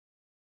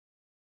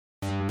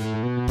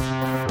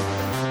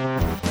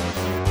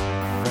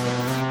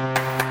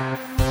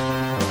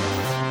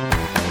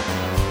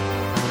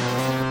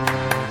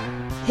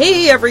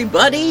Hey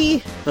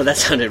everybody! Oh, that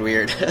sounded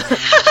weird.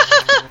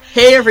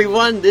 Hey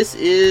everyone, this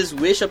is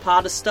Wish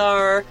Upon a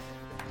Star,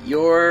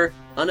 your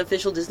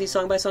unofficial Disney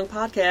Song by Song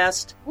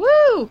podcast.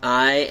 Woo!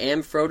 I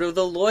am Frodo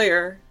the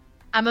Lawyer.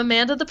 I'm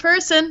Amanda the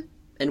Person.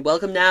 And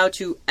welcome now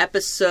to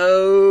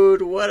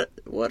episode...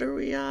 What are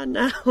we on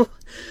now?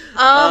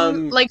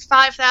 Like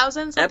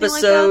 5,000?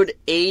 Episode like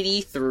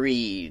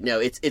 83. No,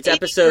 it's 83.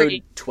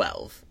 Episode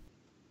 12.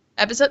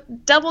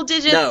 Episode double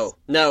digits? No.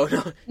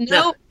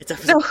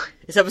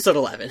 It's episode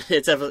 11.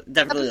 It's definitely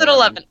Episode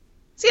 11. I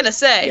was gonna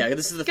say. Yeah,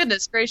 this is the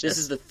goodness gracious. This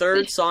is the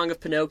third song of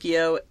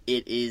Pinocchio.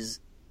 It is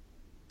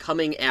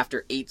coming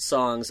after 8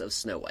 songs of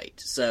Snow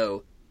White.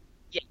 So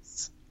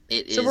yes.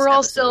 So we're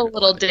all still a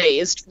little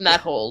dazed from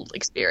that whole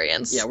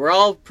experience. Yeah, we're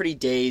all pretty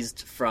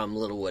dazed from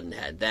Little Wooden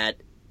Head. That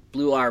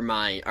blew our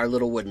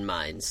little wooden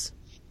minds.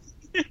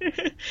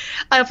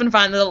 I often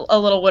find that a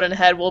little wooden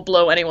head will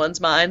blow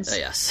anyone's minds. Oh,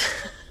 yes.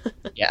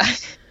 Yeah.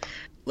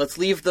 Let's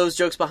leave those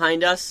jokes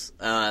behind us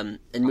and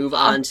move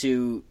on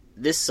to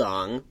this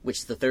song, which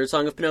is the third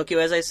song of Pinocchio,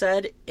 as I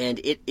said, and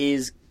it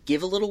is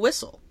Give a Little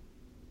Whistle.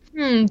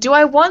 Do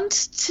I want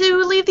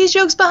to leave these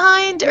jokes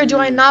behind, or do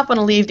I not want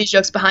to leave these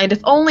jokes behind?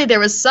 If only there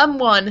was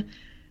someone,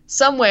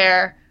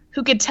 somewhere,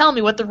 who could tell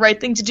me what the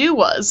right thing to do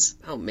was.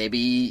 Oh, maybe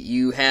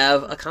you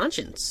have a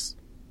conscience.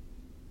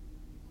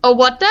 A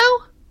what now?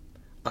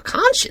 A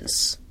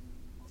conscience?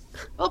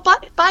 Well,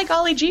 by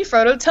golly gee,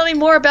 Frodo, tell me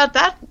more about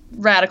that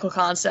radical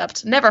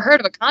concept. Never heard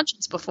of a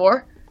conscience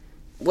before.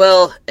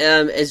 Well,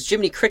 as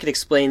Jiminy Cricket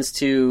explains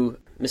to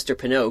Mr.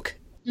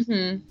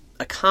 Pinocchio,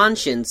 a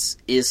conscience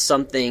is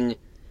something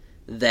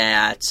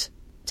that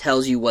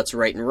tells you what's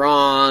right and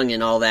wrong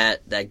and all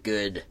that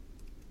good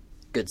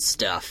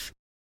stuff.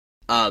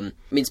 I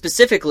mean,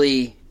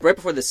 specifically, right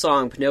before the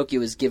song,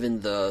 Pinocchio is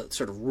given the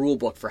sort of rule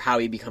book for how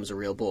he becomes a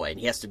real boy, and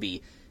he has to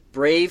be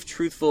brave,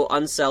 truthful,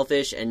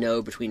 unselfish, and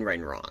know between right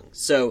and wrong.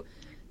 So,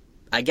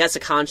 I guess a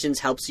conscience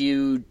helps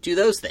you do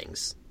those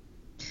things.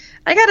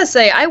 I gotta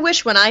say, I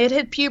wish when I had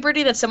hit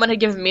puberty that someone had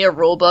given me a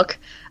rule book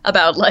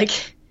about,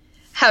 like,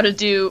 how to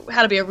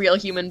be a real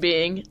human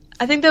being.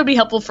 I think that would be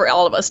helpful for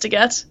all of us to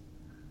get.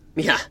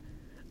 Yeah.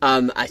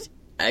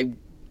 I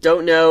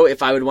don't know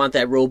if I would want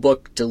that rule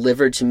book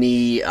delivered to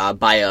me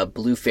by a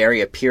blue fairy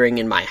appearing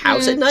in my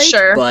house at night.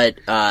 Sure. But,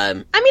 I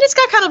mean, it's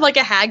got kind of like a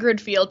Hagrid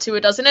feel to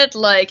it, doesn't it?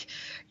 Like,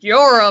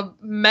 you're a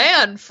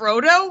man,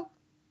 Frodo.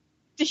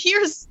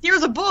 Here's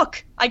a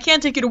book. I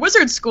can't take you to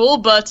wizard school,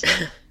 but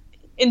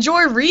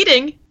enjoy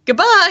reading.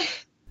 Goodbye.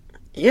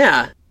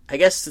 Yeah. I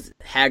guess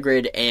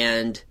Hagrid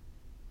and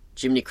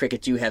Jiminy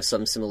Cricket do have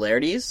some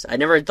similarities. I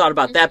never thought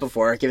about that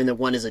before, given that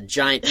one is a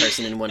giant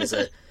person and one is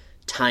a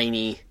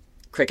tiny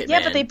cricket man.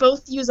 Yeah, but they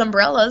both use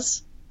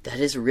umbrellas. That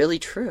is really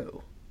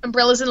true.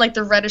 Umbrellas in, like,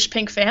 the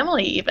reddish-pink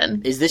family,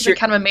 even. Is this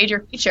kind of a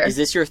major feature. Is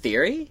this your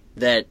theory?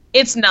 That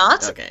it's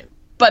not. Okay.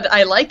 But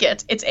I like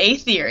it. It's a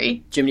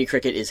theory. Jiminy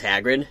Cricket is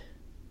Hagrid?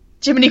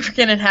 Jiminy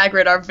Cricket and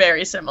Hagrid are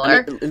very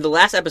similar. I mean, in the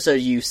last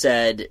episode, you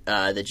said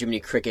that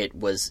Jiminy Cricket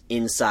was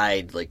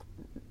inside, like,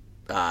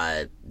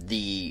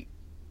 the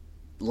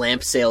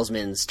lamp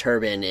salesman's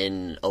turban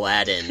in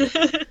Aladdin.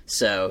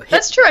 So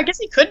that's true. I guess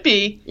he could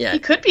be. Yeah. He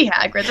could be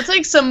Hagrid. That's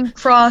like some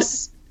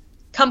cross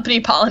company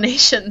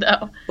pollination,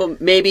 though. Well,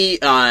 maybe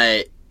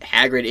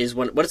Hagrid is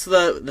one. What's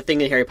the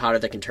thing in Harry Potter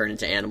that can turn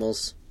into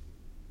animals?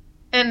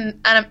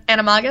 And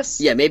Animagus?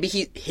 Yeah,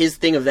 maybe his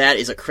thing of that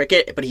is a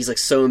cricket, but he's like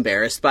so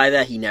embarrassed by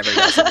that he never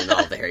does it in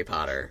all of the Harry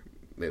Potter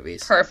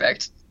movies.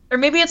 Perfect. Or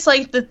maybe it's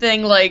like the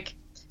thing like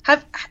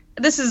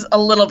this is a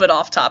little bit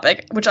off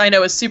topic, which I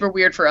know is super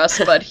weird for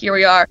us, but here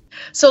we are.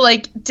 So,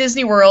 like,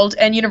 Disney World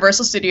and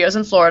Universal Studios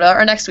in Florida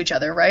are next to each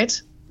other,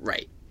 right?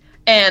 Right.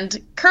 And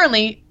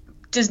currently,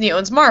 Disney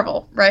owns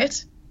Marvel,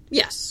 right?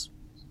 Yes.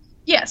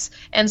 Yes.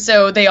 And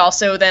so they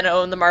also then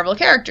own the Marvel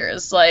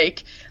characters,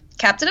 like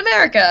Captain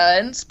America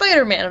and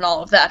Spider-Man and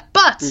all of that.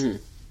 But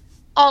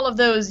all of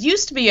those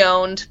used to be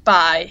owned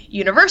by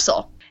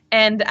Universal.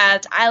 And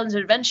at Islands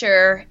of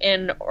Adventure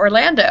in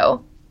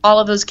Orlando, all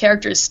of those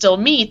characters still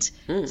meet.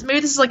 So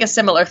maybe this is like a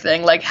similar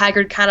thing. Like,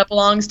 Hagrid kind of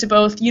belongs to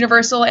both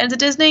Universal and to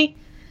Disney.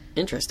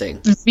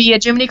 Interesting. Via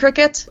Jiminy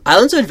Cricket.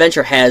 Islands of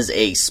Adventure has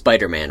a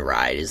Spider-Man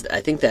ride.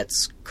 I think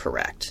that's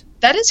correct.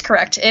 That is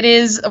correct. It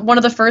is one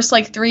of the first,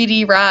 like,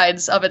 3D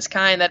rides of its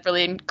kind that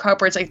really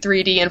incorporates, like,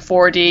 3D and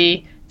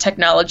 4D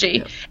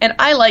technology. Yeah. And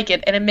I like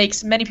it, and it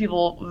makes many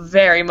people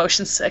very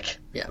motion sick.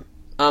 Yeah.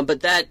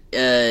 But that,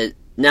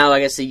 now I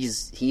guess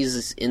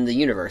he's in the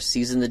universe.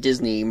 He's in the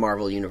Disney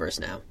Marvel universe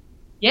now.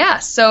 Yeah,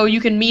 so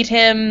you can meet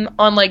him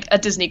on, like, a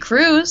Disney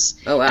cruise.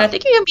 Oh, wow. And I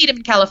think you can meet him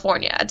in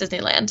California at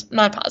Disneyland. I'm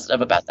not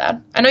positive about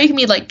that. I know you can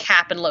meet, like,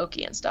 Cap and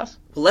Loki and stuff.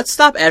 Well, let's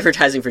stop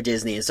advertising for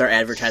Disney and start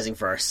advertising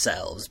for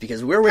ourselves,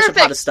 because we're Wish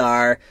Upon a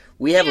Star.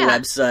 We have a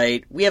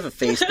website. We have a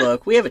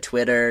Facebook. We have a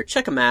Twitter.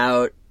 Check them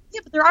out. Yeah,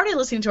 but they're already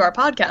listening to our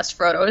podcast,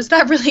 Frodo. Is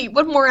that really...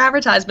 What more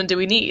advertisement do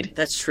we need?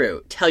 That's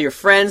true. Tell your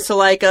friends to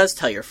like us.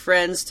 Tell your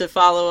friends to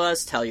follow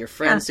us. Tell your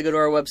friends to go to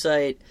our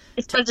website.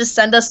 If you just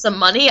send us some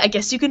money, I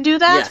guess you can do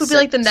that. Would be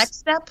like the next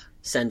step.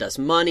 Send us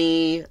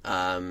money.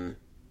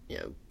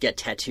 get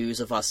tattoos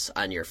of us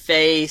on your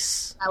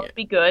face. That would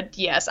be good,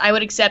 yes. I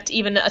would accept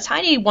even a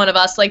tiny one of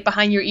us, like,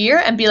 behind your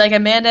ear and be like,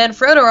 Amanda and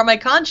Frodo are my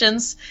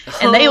conscience,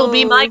 and they will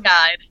be my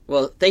guide.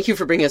 Well, thank you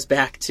for bringing us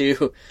back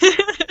to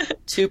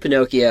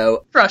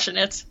Pinocchio. Crushing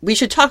it. We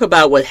should talk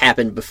about what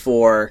happened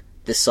before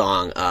this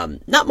song.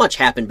 Not much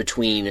happened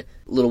between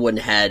Little Wooden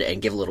Head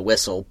and Give a Little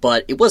Whistle,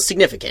 but it was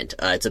significant.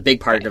 It's a big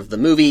part of the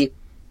movie.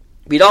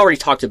 We'd already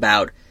talked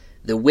about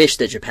the wish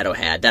that Geppetto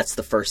had. That's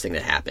the first thing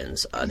that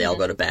happens. They all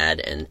go to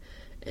bed, and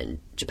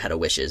Geppetto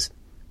wishes.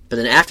 But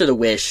then after the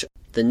wish,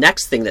 the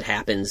next thing that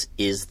happens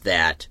is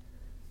that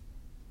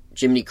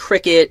Jiminy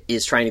Cricket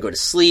is trying to go to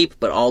sleep,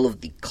 but all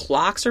of the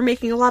clocks are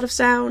making a lot of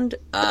sound.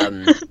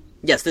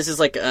 Yes, this is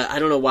like, I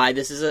don't know why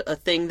this is a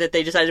thing that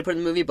they decided to put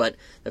in the movie, but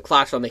the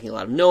clocks are all making a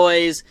lot of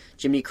noise.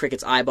 Jiminy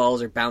Cricket's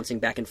eyeballs are bouncing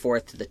back and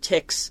forth to the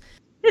ticks.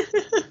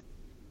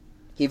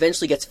 He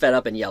eventually gets fed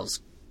up and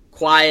yells,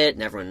 "Quiet,"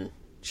 and everyone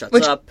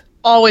shuts up.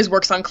 Always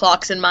works on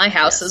clocks in my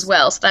house as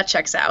well, so that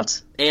checks out.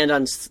 And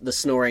on the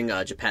snoring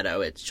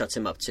Geppetto, it shuts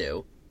him up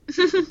too.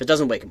 It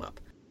doesn't wake him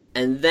up.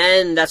 And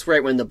then that's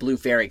right when the Blue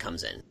Fairy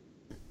comes in.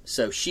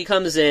 So she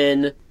comes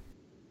in,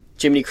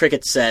 Jiminy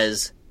Cricket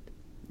says,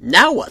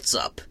 "Now what's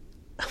up?"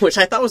 Which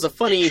I thought was a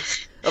funny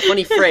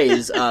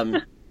phrase.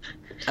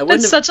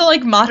 That's such a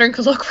modern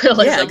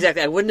colloquialism. Yeah,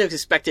 exactly. I wouldn't have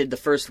expected the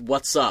first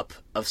 "What's up"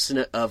 of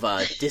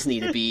Disney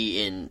to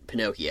be in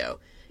Pinocchio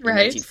in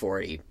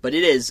 1940, but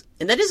it is,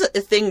 and that is a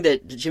thing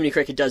that Jiminy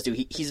Cricket does do.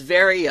 He's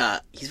very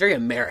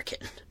American,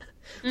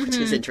 which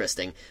is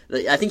interesting.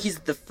 I think he's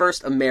the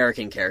first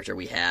American character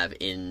we have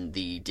in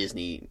the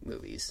Disney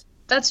movies.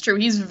 That's true.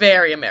 He's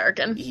very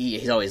American.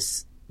 He's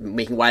always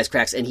making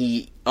wisecracks, and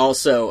he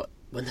also,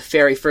 when the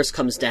fairy first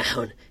comes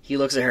down, he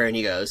looks at her and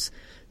he goes,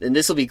 and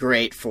this will be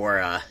great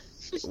for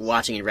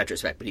watching in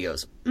retrospect, but he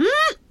goes,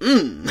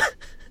 because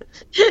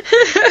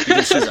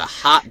she's a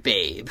hot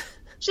babe.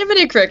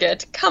 Jiminy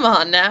Cricket, come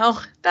on now.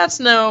 That's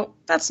no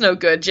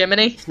good,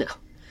 Jiminy. No.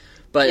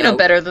 But you know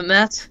better than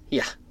that.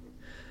 Yeah.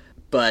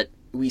 But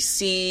we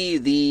see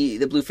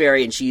the Blue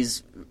Fairy, and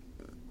she's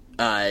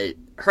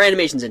her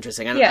animation's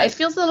interesting. It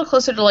feels a little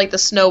closer to the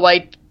Snow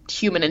White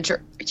human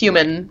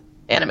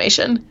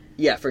animation.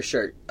 Yeah, for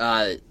sure.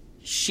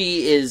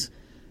 She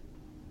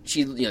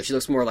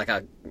looks more like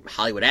a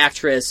Hollywood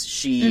actress.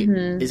 She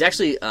is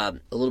actually a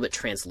little bit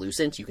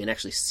translucent. You can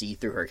actually see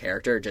through her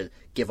character to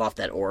give off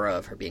that aura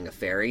of her being a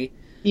fairy.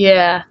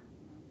 Yeah.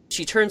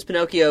 She turns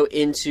Pinocchio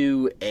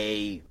into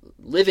a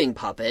living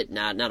puppet,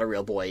 not a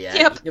real boy yet.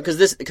 Yep.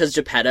 Because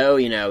Geppetto,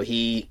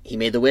 he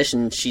made the wish,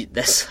 and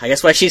that's I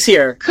guess why she's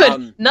here.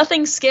 Good.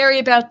 Nothing scary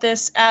about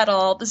this at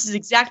all. This is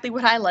exactly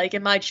what I like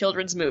in my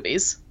children's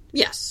movies.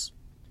 Yes.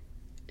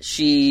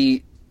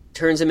 She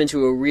turns him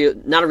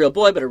into not a real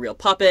boy, but a real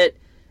puppet,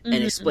 and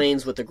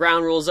explains what the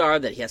ground rules are,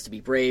 that he has to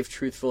be brave,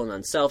 truthful, and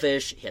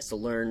unselfish. He has to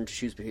learn to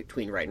choose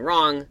between right and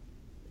wrong.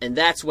 And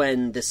that's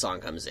when this song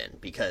comes in,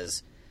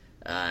 because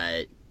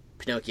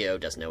Pinocchio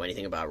doesn't know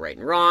anything about right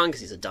and wrong,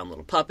 because he's a dumb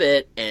little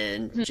puppet,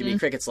 and Jiminy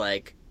Cricket's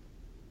like,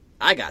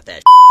 I got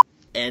that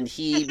and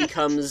he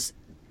becomes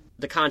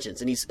the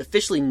conscience, and he's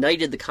officially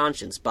knighted the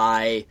conscience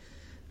by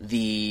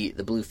the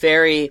Blue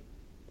Fairy.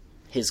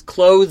 His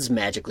clothes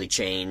magically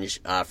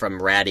change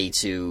from ratty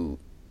to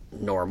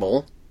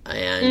normal,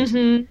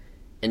 and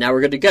now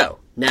we're good to go.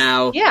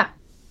 Now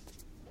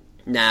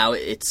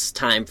it's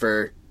time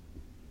for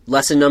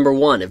lesson number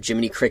 1 of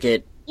Jiminy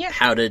Cricket,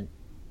 how to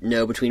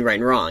know between right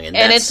and wrong. And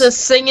it's a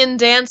singing,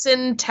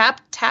 dancing,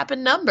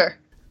 tapping number.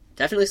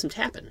 Definitely some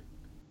tapping.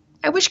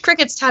 I wish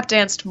Crickets tap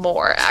danced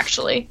more,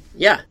 actually.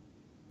 Yeah.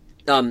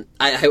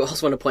 I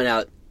also want to point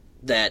out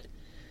that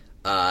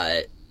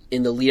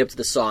in the lead up to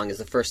the song is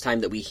the first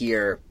time that we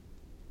hear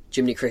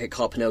Jiminy Cricket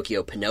call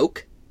Pinocchio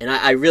Pinoc, and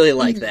I really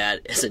like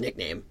that as a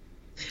nickname.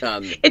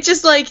 It's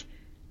just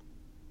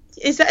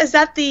is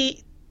that the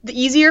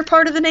easier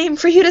part of the name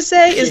for you to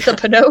say? Is the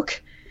Pinoc?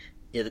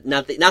 Yeah,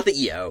 not the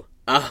EO.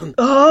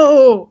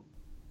 Oh.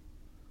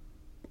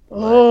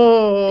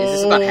 Is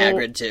this about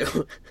Hagrid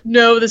too?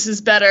 No, this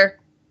is better.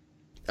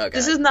 Okay.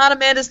 This is not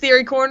Amanda's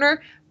Theory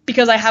Corner,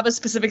 because I have a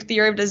specific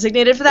theory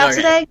designated for that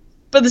today,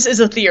 but this is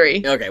a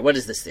theory. Okay, what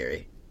is this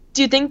theory?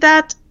 Do you think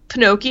that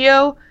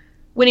Pinocchio,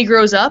 when he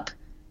grows up,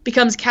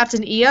 becomes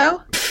Captain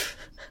EO?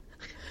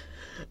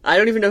 I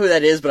don't even know who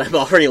that is, but I'm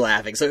already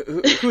laughing. So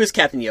who is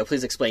Captain EO?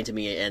 Please explain to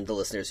me and the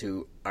listeners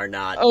who are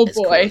not as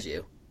cool as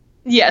you.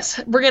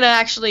 Yes, we're going to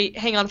actually,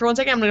 hang on for 1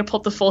 second, I'm going to pull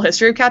up the full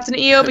history of Captain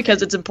EO,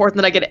 because it's important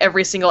that I get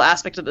every single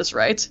aspect of this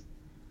right.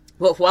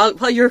 Well,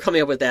 while you're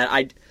coming up with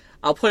that,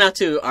 I'll point out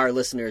to our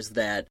listeners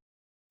that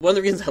one of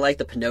the reasons I like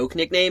the Pinoc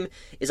nickname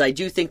is I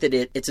do think that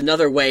it's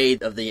another way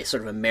of the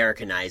sort of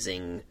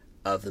Americanizing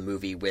of the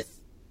movie with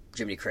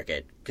Jiminy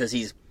Cricket, because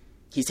he's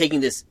taking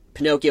this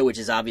Pinocchio, which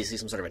is obviously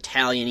some sort of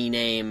Italian-y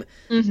name,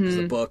 because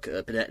the book,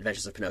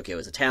 Adventures of Pinocchio,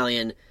 is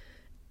Italian,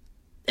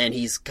 and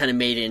he's kind of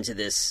made it into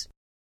this,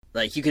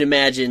 you can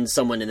imagine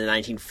someone in the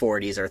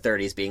 1940s or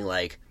 30s being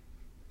like,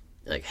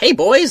 hey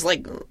boys,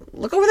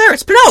 look over there,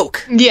 it's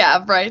Pinoc!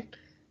 Yeah, right.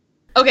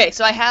 Okay,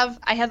 so I have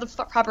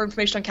the proper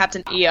information on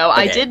Captain EO.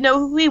 Okay. I did know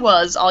who he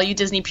was, all you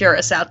Disney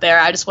purists out there.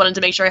 I just wanted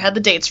to make sure I had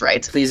the dates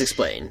right. Please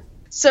explain.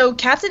 So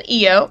Captain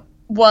EO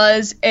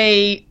was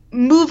a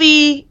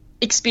movie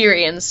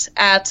experience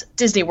at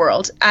Disney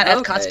World, at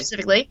Epcot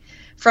specifically,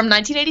 from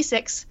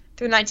 1986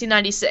 through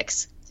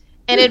 1996.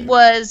 And it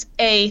was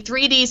a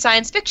 3D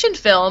science fiction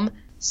film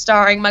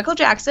starring Michael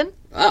Jackson.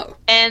 Oh.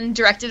 And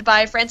directed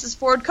by Francis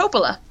Ford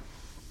Coppola.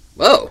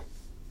 Whoa.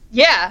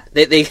 Yeah.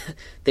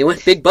 They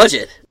went big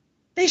budget.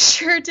 They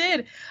sure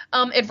did.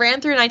 It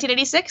ran through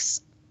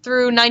 1986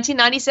 through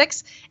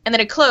 1996, and then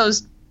it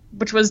closed,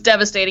 which was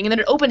devastating. And then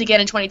it opened again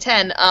in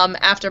 2010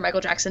 after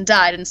Michael Jackson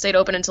died, and stayed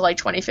open until like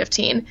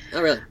 2015.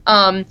 Oh, really?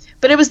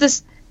 But it was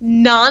this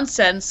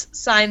nonsense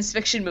science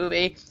fiction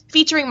movie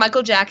featuring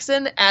Michael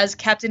Jackson as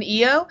Captain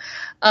EO,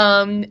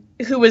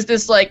 who was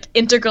this like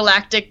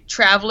intergalactic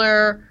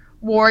traveler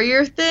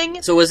warrior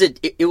thing. So was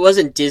it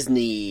wasn't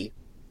Disney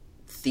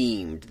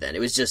themed then? It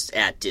was just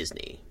at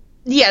Disney.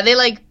 Yeah, they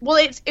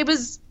it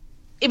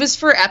was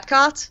for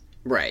Epcot.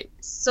 Right.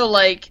 So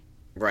like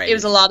right. It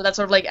was a lot of that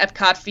sort of like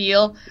Epcot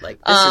feel.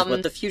 Like this is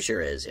what the future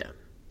is, yeah.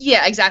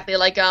 Yeah, exactly.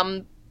 Like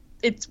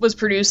it was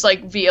produced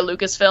like via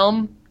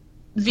Lucasfilm,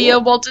 via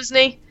Walt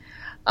Disney.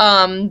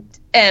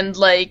 And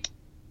like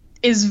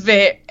is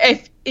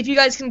if you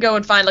guys can go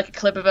and find like a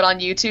clip of it on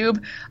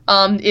YouTube,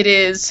 it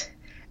is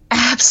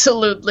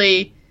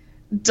absolutely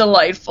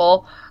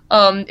delightful.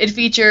 It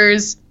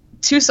features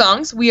 2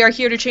 songs, "We Are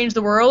Here to Change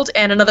the World"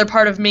 and "Another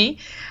Part of Me,"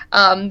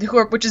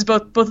 which is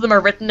both of them are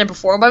written and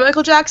performed by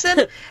Michael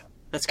Jackson.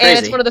 That's crazy. And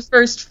it's one of the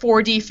first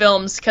 4D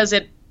films because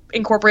it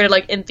incorporated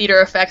like in-theater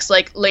effects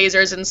like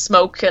lasers and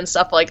smoke and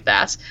stuff like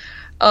that.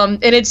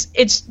 And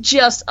it's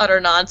just utter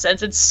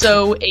nonsense. It's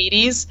so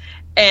 80s,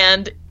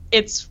 and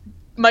it's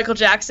Michael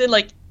Jackson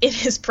like in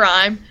his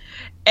prime,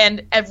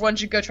 and everyone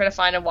should go try to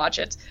find and watch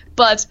it.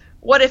 But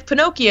what if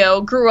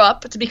Pinocchio grew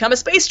up to become a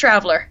space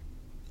traveler?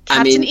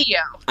 Captain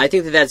EO. I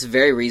think that's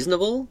very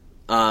reasonable.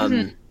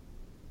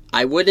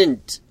 I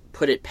wouldn't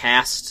put it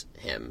past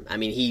him. I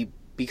mean, he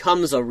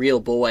becomes a real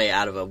boy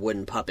out of a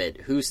wooden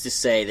puppet. Who's to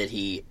say that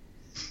he...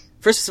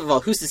 First of all,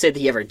 who's to say that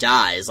he ever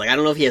dies? Like, I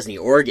don't know if he has any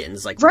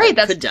organs. Like, right,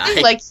 that's could the die.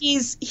 thing. Like,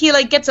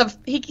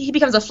 he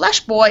becomes a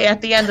flesh boy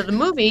at the end of the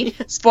movie.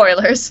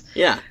 Spoilers.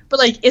 Yeah. But,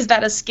 like, is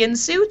that a skin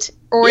suit?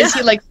 Or is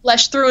he, like,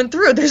 flesh through and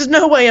through? There's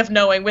no way of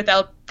knowing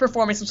without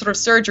performing some sort of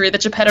surgery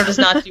that Geppetto does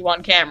not do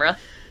on camera.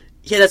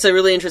 Yeah, that's a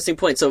really interesting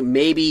point. So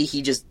maybe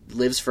he just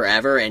lives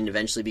forever and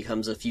eventually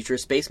becomes a future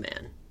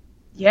spaceman.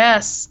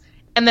 Yes.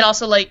 And then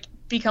also, like,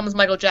 becomes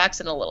Michael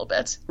Jackson a little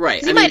bit.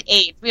 Right. He might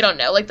age. We don't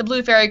know. Like, the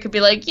Blue Fairy could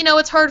be like,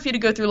 it's hard for you to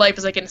go through life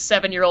as, like, a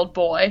 7-year-old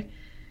boy.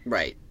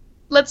 Right.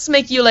 Let's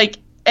make you, like,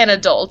 an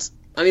adult.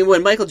 I mean,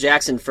 when Michael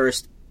Jackson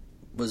first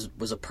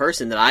was a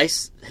person that I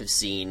have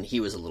seen, he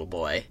was a little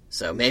boy.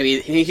 So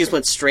maybe he just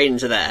went straight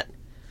into that.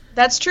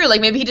 That's true.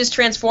 Like, maybe he just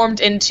transformed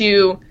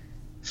into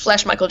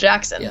Flesh Michael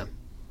Jackson. Yeah.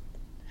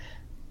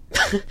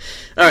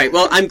 All right.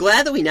 Well, I'm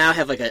glad that we now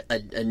have like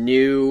a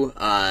new,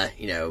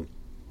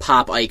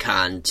 pop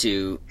icon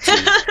to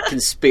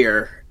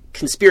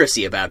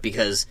conspiracy about,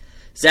 because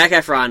Zac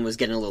Efron was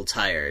getting a little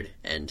tired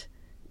and.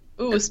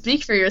 Ooh,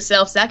 speak for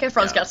yourself. Zac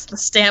Efron's got the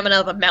stamina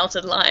of a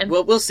mountain lion.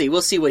 Well, we'll see.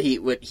 We'll see what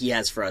he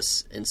has for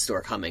us in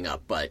store coming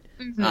up. But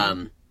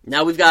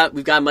now we've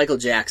got Michael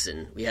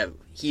Jackson.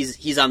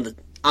 He's on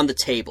the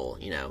table.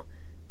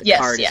 The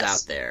card is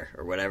out there,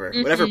 or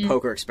whatever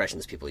poker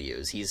expressions people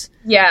use. He's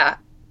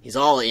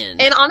all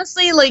in. And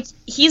honestly, like,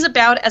 he's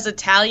about as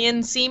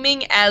Italian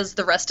seeming as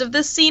the rest of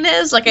this scene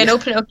is. Like, I know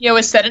Pinocchio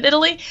is set in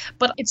Italy,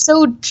 but it's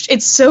so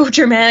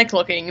Germanic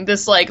looking.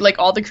 This like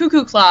all the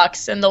cuckoo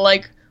clocks and the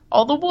like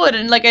all the wood,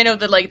 and like I know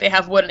that like they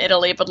have wood in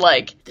Italy, but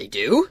like they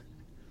do?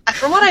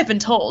 From what I've been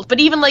told. But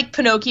even like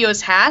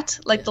Pinocchio's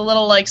hat, like the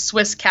little like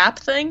Swiss cap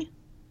thing.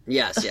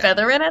 Yes. The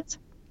feather in it.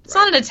 It's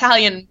not an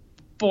Italian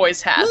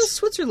boy's hat. Well,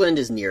 Switzerland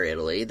is near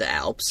Italy, the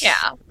Alps.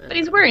 Yeah, but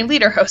he's wearing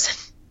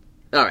lederhosen.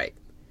 All right.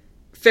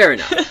 Fair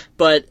enough.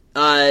 But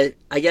I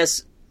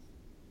guess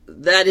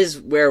that is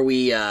where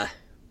we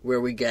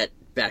get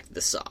back to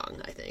the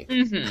song, I think.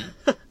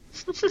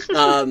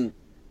 Mm-hmm.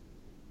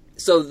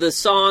 So the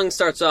song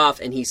starts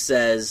off and he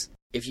says,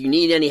 "If you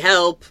need any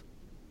help,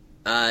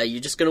 you're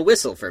just going to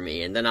whistle for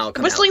me and then I'll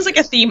come." Whistling's like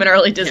a theme in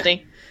early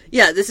Disney.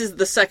 Yeah, this is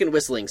the second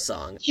whistling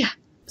song. Yeah.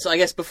 So I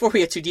guess before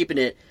we get too deep in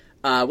it,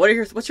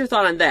 what's your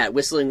thought on that?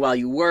 Whistling while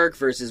you work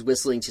versus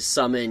whistling to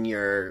summon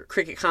your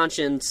cricket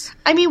conscience?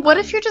 I mean, what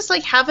if you're just,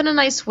 like, having a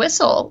nice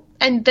whistle,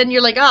 and then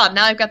you're like,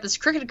 now I've got this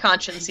cricket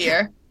conscience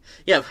here.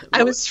 Yeah.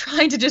 I was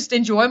trying to just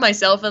enjoy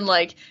myself, and,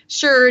 like,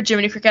 sure,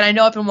 Jiminy Cricket, I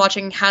know I've been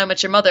watching How I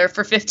Met Your Mother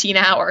for 15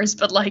 hours,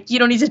 but, like, you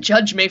don't need to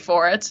judge me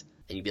for it.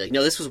 And you'd be like,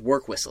 no, this was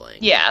work whistling.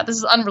 Yeah, this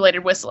is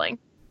unrelated whistling.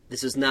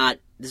 This was not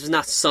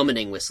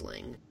summoning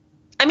whistling.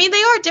 I mean,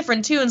 they are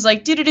different tunes,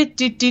 like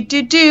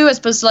do-do-do-do-do-do-do, as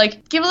opposed to,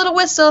 like, give a little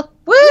whistle,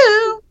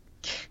 woo!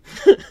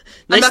 Nice.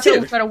 I'm not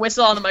going to try to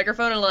whistle on the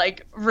microphone and,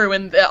 like,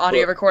 ruin the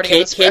audio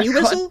recording. Can you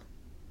whistle?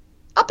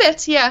 A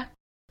bit, yeah.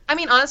 I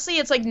mean, honestly,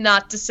 it's, like,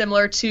 not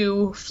dissimilar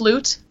to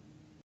flute.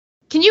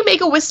 Can you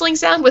make a whistling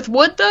sound with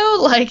wood, though?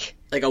 Like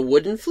a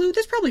wooden flute?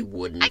 There's probably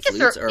wooden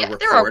flutes or a recorder.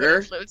 There are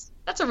wooden flutes.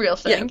 That's a real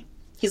thing. Yeah.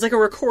 He's like a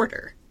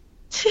recorder.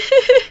 So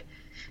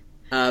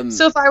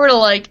if I were to,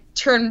 like,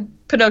 turn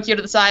Pinocchio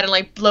to the side and,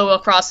 like, blow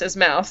across his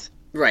mouth.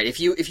 Right. If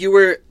you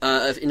were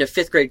in a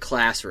 5th grade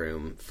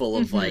classroom full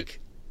of,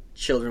 like,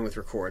 children with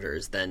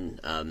recorders, then,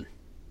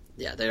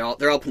 yeah, they're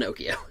all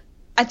Pinocchio.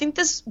 I think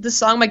this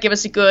song might give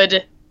us a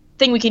good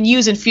thing we can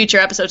use in future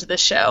episodes of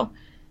this show.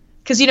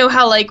 Because you know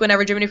how, like,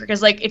 whenever Jiminy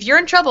Cricket's like, if you're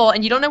in trouble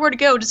and you don't know where to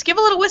go, just give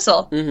a little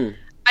whistle. Mm-hmm.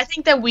 I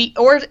think that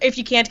or if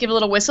you can't give a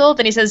little whistle,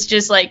 then he says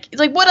just like, it's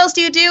like, what else do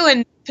you do?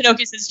 And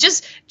Pinocchio says,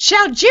 just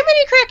shout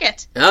Jiminy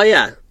Cricket! Oh,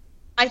 yeah.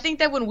 I think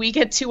that when we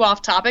get too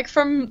off topic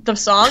from the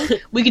song,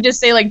 we can just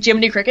say, like,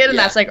 Jiminy Cricket, and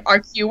that's, like,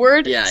 our cue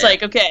word. Yeah, it's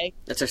like, okay.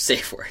 That's our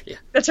safe word, yeah.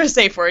 That's our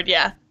safe word,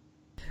 yeah.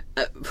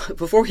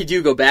 Before we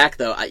do go back,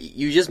 though,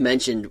 you just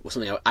mentioned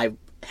something I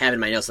have in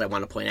my notes that I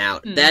want to point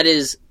out. Mm. That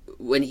is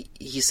when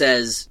he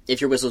says,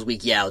 if your whistle's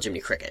weak, yell Jiminy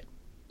Cricket.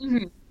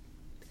 Mm-hmm.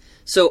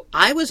 So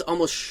I was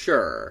almost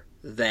sure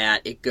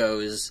that it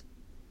goes,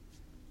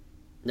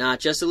 not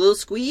just a little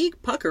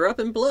squeak, pucker up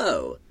and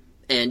blow.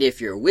 And if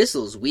your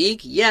whistle's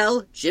weak,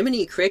 yell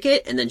Jiminy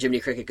Cricket, and then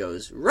Jiminy Cricket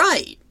goes,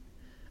 right.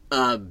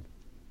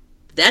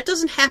 That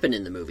doesn't happen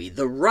in the movie.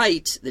 The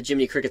right that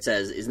Jiminy Cricket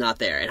says is not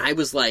there. And I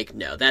was like,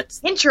 no,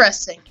 that's...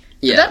 Interesting.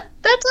 Yeah.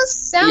 That does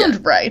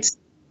sound right.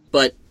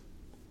 But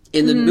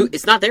in the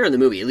it's not there in the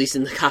movie, at least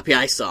in the copy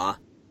I saw.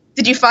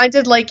 Did you find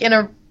it, like, in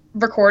a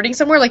recording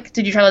somewhere? Like,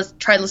 did you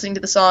try listening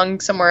to the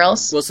song somewhere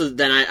else? Well, so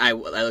then I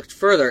looked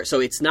further. So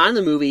it's not in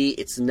the movie.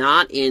 It's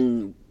not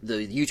in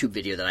the YouTube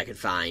video that I could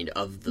find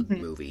of the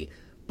movie.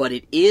 But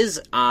it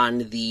is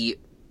on the...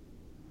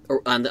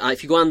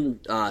 if you go on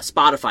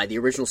Spotify, the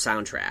original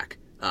soundtrack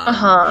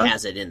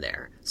has it in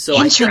there. So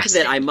I think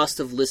that I must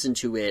have listened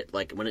to it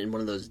like in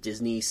one of those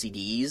Disney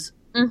CDs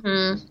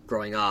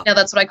growing up. Yeah,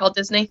 that's what I call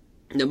Disney.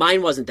 No,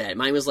 mine wasn't that.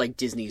 Mine was like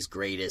Disney's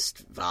Greatest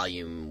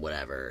Volume,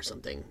 whatever, or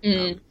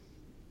something.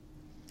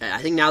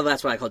 I think now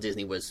that's what I call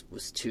Disney was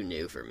too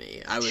new for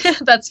me. I was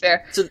That's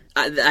fair. So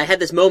I had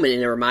this moment,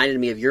 and it reminded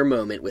me of your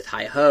moment with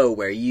Hi-Ho,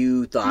 where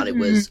you thought it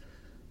was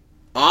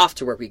off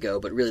to work we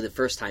go, but really the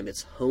first time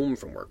it's home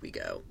from work we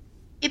go.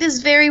 It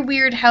is very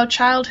weird how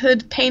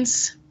childhood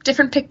paints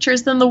different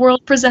pictures than the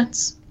world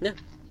presents. Yeah.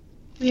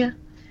 Yeah.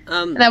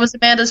 And that was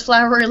Amanda's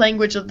flowery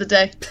language of the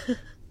day.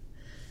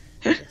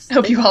 Yes, I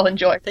hope you all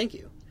enjoy. Thank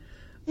you.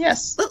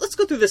 Yes. Let's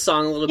go through this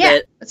song a little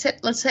bit.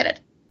 Let's hit it.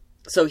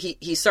 So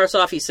he starts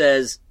off, he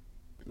says,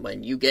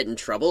 when you get in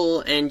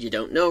trouble and you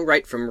don't know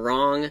right from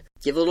wrong,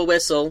 give a little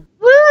whistle.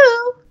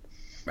 Woo!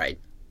 Right.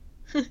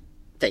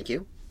 Thank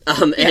you.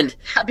 And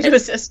happy to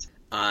assist.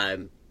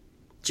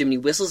 Jiminy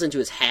whistles into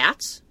his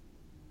hat.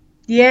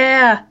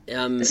 Yeah.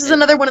 This is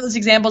another one of those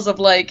examples of,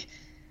 like,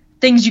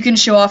 things you can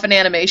show off in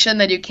animation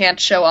that you can't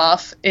show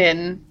off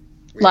in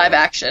live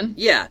action.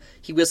 Yeah.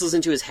 He whistles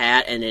into his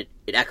hat, and it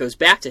echoes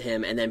back to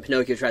him, and then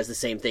Pinocchio tries the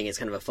same thing. It's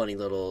kind of a funny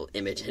little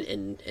image,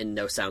 and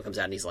no sound comes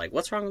out, and he's like,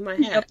 what's wrong with my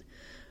hat?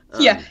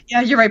 Yep.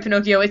 Yeah, you're right,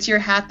 Pinocchio. It's your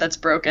hat that's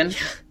broken.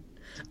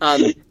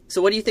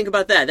 So what do you think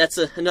about that? That's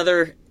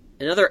another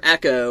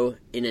echo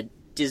in a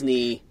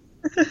Disney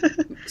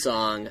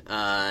song.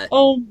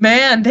 Oh,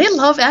 man. They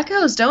love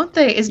echoes, don't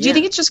they? Do you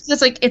think it's just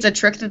because it's a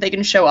trick that they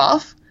can show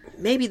off?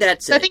 Maybe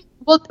that's it. I think,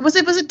 was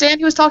it Dan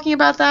who was talking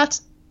about that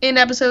in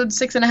episode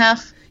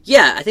 6.5?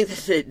 Yeah, I think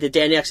that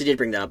Danny actually did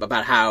bring that up,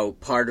 about how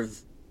part of,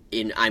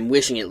 I'm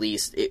Wishing at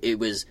least, it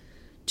was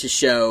to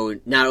show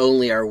not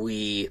only are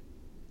we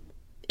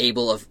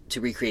able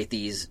to recreate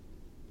these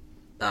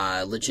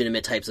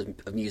legitimate types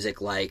of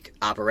music like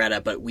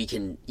operetta, but we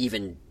can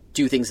even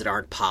do things that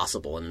aren't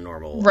possible in a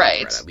normal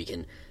operetta. We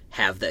can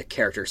have the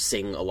character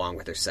sing along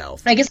with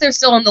herself. I guess they're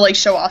still in the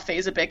show-off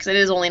phase a bit, because it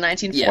is only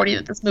 1940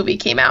 that this movie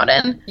came out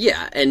in.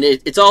 Yeah, and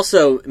it's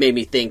also made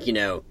me think,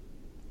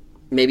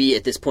 maybe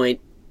at this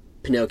point,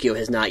 Pinocchio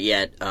has not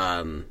yet,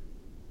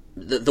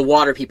 the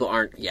water people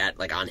aren't yet,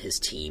 on his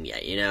team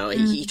yet,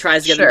 He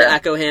tries to get them to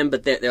echo him,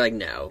 but they're like,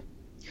 no.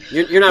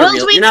 You're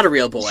not a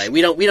real boy.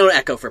 We don't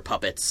echo for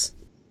puppets.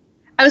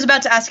 I was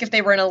about to ask if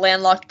they were in a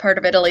landlocked part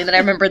of Italy, and then I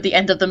remembered the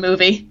end of the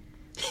movie.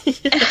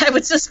 And I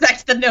would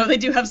suspect that, no, they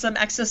do have some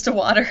access to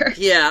water.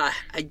 Yeah,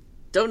 I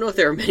don't know if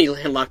there are many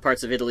landlocked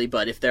parts of Italy,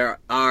 but if there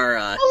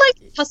are...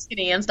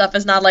 Tuscany and stuff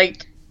is not,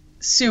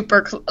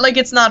 super...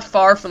 it's not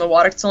far from the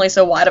water. It's only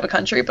so wide of a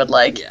country, but,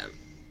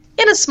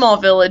 in a small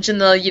village in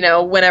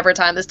the, whenever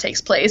time this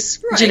takes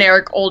place. Right.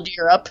 Generic old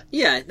Europe.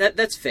 Yeah,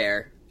 that's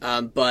fair.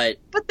 But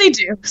they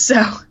do,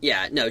 so...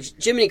 Yeah, no,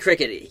 Jiminy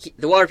Cricket,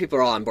 the water people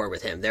are all on board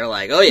with him. They're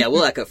like, oh yeah,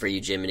 we'll echo for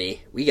you,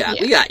 Jiminy. We got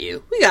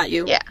you.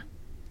 Yeah.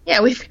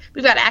 Yeah, we've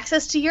got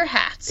access to your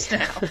hats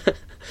now.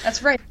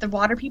 That's right, the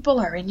water people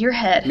are in your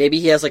head. Maybe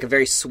he has, a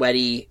very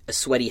sweaty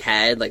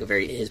head,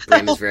 his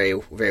brim is very,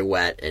 very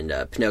wet, and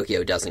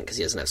Pinocchio doesn't, because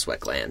he doesn't have sweat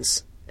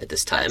glands at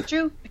this time. That's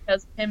true,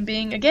 because of him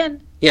being,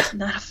 again,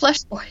 not a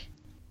flesh boy.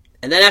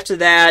 And then after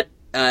that,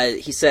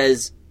 he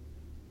says...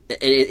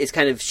 And it's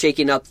kind of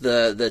shaking up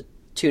the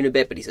tune a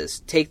bit, but he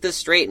says, "Take the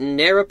straight and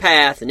narrow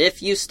path, and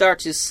if you start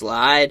to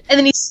slide..." And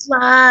then he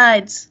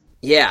slides.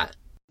 Yeah.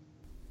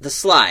 The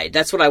slide.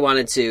 That's what I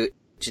wanted to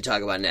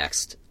talk about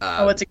next.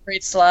 It's a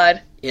great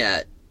slide.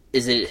 Yeah.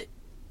 Is it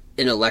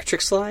an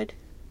electric slide?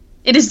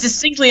 It is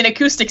distinctly an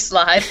acoustic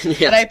slide,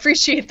 Yes. and I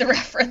appreciate the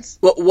reference.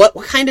 What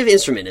kind of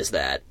instrument is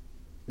that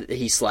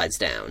he slides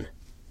down?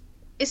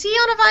 Is he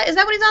on a violin? Is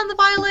that what he's on, the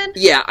violin?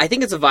 Yeah, I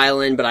think it's a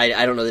violin, but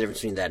I don't know the difference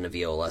between that and a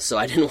viola, so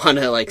I didn't want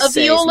to, A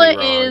say viola something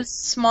wrong. is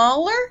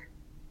smaller?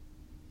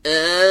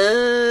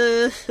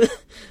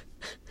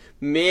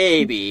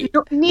 Maybe.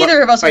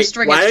 Neither of us are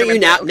string instruments. Why don't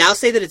you folks. now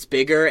say that it's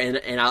bigger,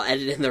 and I'll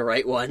edit in the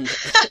right one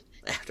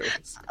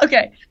afterwards.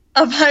 Okay,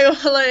 a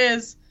viola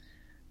is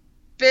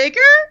bigger?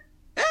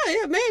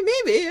 Yeah,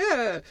 maybe,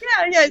 yeah.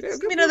 Yeah, it's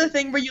gonna be another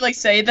thing where you,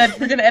 say that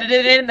we're gonna edit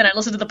it in, and then I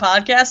listen to the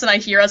podcast, and I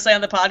hear us say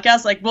on the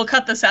podcast, we'll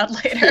cut this out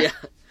later.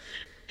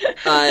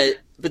 Yeah.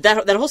 But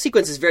that whole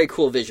sequence is very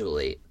cool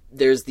visually.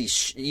 There's the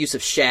use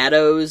of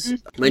shadows.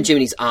 Mm-hmm. When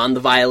Jiminy's on the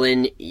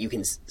violin, you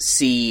can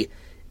see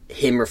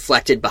him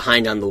reflected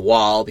behind on the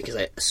wall, because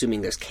I'm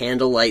assuming there's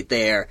candlelight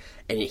there,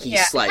 and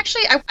he's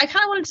Actually, I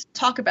kind of wanted to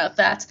talk about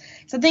that.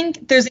 So I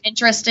think there's an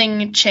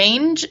interesting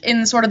change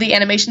in sort of the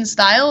animation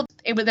style.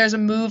 There's a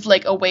move,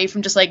 away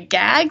from just,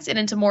 gags and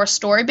into more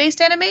story-based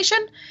animation.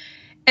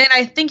 And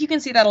I think you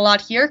can see that a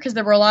lot here, because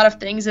there were a lot of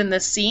things in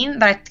this scene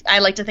that I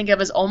like to think of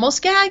as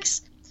almost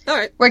gags. All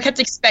right. Where I kept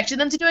expecting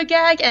them to do a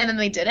gag, and then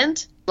they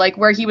didn't.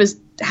 Where he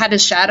had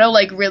his shadow,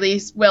 really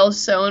well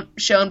shown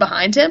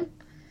behind him.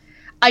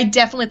 I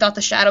definitely thought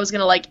the shadow was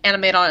going to,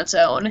 animate on its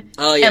own.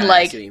 Oh, yeah, and,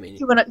 I see what you mean.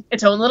 do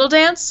its own little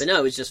dance. But no,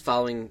 it was just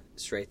following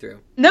straight through.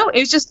 No, it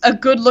was just a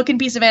good-looking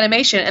piece of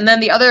animation. And then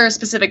the other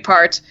specific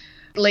part,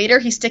 later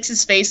he sticks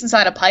his face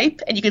inside a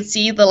pipe, and you can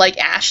see the,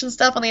 ash and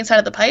stuff on the inside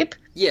of the pipe.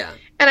 Yeah.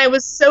 And I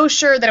was so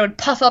sure that it would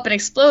puff up and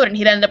explode, and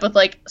he'd end up with,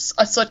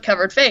 a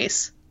soot-covered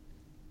face.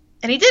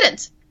 And he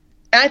didn't.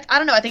 And I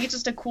don't know, I think it's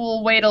just a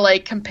cool way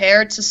to,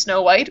 compare to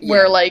Snow White,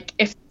 where,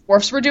 if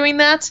dwarfs were doing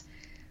that,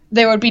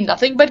 there would be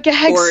nothing but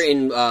gags. Or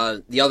in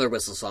the other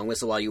Whistle song,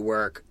 Whistle While You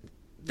Work,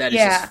 that is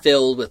just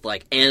filled with,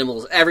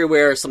 animals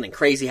everywhere, something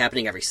crazy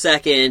happening every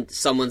second,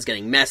 someone's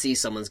getting messy,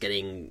 someone's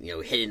getting,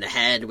 hit in the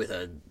head with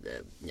a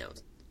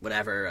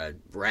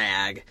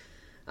rag.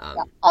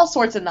 All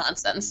sorts of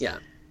nonsense. Yeah.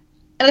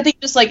 And I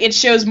think just, it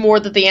shows more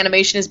that the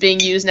animation is being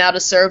used now to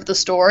serve the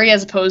story,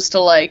 as opposed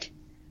to,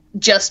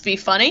 just be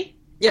funny.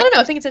 Yeah. I don't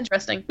know, I think it's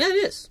interesting. Yeah, it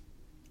is.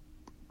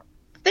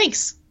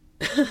 Thanks.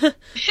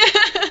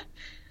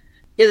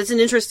 Yeah, that's an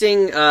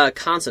interesting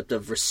concept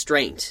of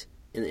restraint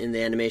in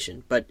the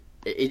animation. But,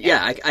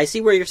 I see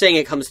where you're saying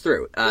it comes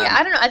through.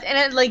 I don't know.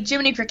 And,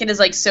 Jiminy Cricket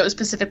is, so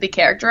specifically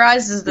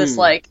characterized as this,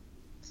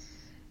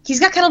 he's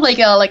got kind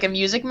of a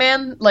Music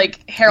Man,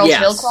 Harold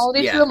Hill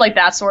quality to him,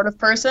 that sort of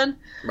person.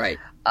 Right.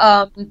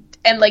 And,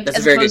 that's as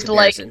a very opposed good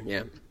comparison,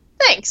 to,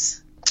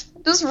 thanks.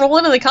 Just roll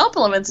into the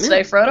compliments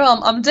today, Frodo.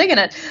 I'm digging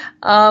it.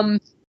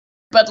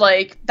 But,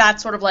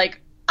 that's sort of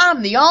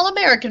I'm the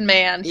all-American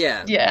man.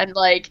 Yeah. Yeah, and,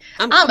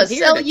 I'm gonna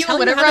sell you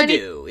whatever I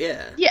need.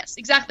 Yeah. Yes,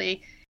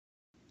 exactly.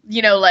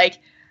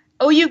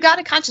 Oh, you got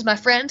a conscience, my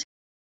friend.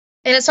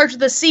 And it starts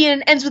with a C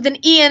and it ends with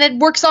an E, and it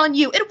works on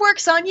you. It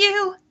works on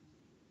you.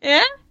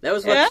 Yeah? That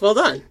was well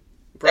done.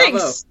 Bravo.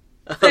 Thanks.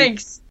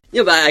 Thanks.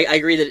 Yeah, but I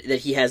agree that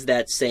he has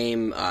that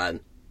same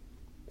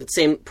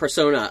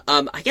persona.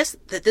 I guess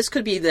that this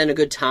could be then a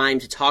good time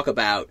to talk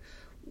about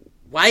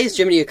why is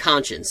Jiminy a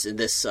conscience in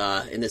this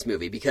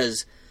movie,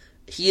 because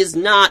he is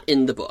not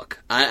in the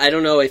book. I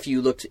don't know if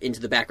you looked into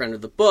the background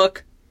of the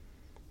book,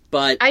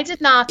 but I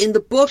did not. In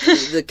the book,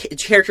 the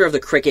character of the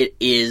cricket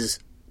is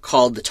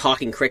called the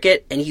Talking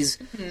Cricket, and he's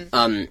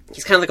kind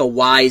of like a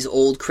wise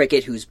old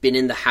cricket who's been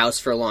in the house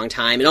for a long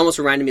time. It almost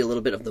reminded me a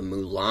little bit of the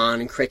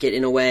Mulan cricket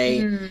in a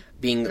way,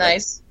 being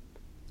nice.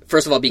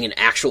 First of all, being an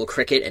actual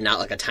cricket and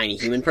not a tiny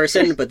human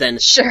person, but then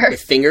sure.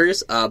 with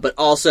fingers, but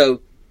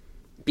also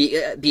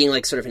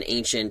being sort of an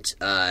ancient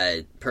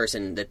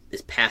person that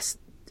is passing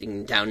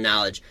down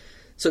knowledge.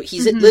 So he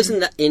lives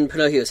in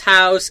Pinocchio's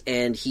house,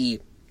 and he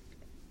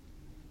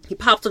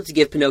pops up to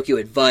give Pinocchio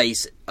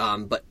advice,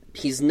 but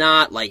he's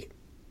not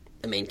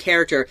the main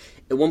character.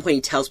 At one point,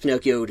 he tells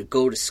Pinocchio to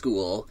go to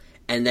school,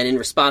 and then in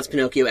response,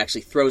 Pinocchio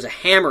actually throws a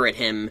hammer at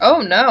him.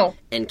 Oh no!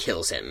 And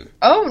kills him.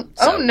 Oh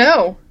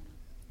no!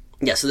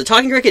 Yeah, so the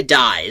Talking Cricket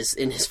dies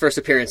in his first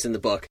appearance in the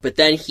book, but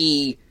then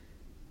he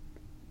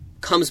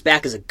comes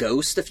back as a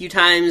ghost a few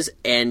times,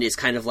 and is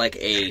kind of like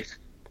a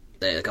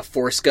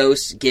force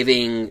ghost,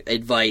 giving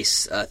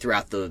advice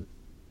throughout the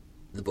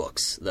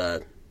books,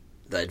 the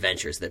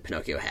adventures that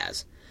Pinocchio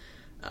has.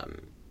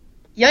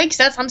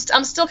 Yikes!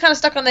 I'm still kind of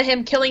stuck on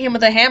him killing him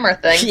with a hammer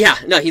thing. Yeah,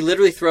 no, he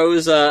literally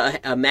throws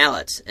a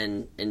mallet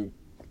and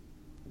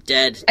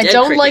dead. I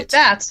don't like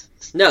that.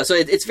 No, so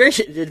it's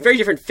a very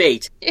different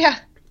fate. Yeah,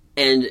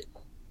 and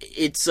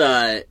it's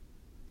so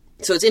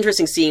it's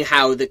interesting seeing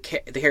how the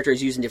character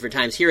is used in different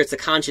times. Here, it's the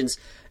conscience.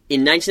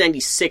 In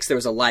 1996, there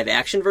was a live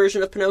action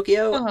version of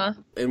Pinocchio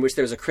in which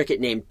there was a cricket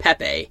named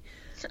Pepe.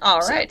 All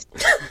right.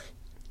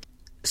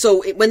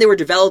 So when they were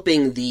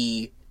developing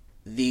the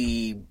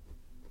the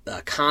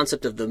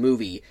concept of the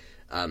movie,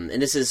 and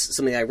this is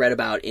something I read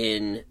about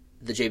in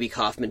the J.B.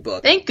 Kaufman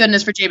book. Thank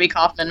goodness for J.B.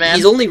 Kaufman, man.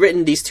 He's only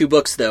written these 2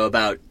 books, though,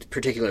 about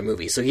particular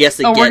movies, so he has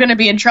to we're going to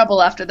be in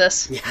trouble after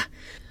this. Yeah.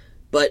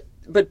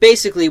 But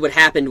basically what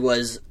happened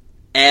was,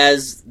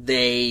 as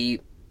they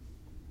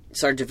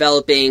started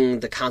developing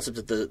the concept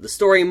of the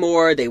story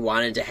more, they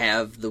wanted to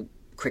have the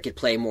cricket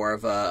play more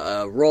of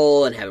a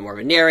role and have it more of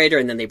a narrator,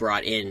 and then they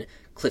brought in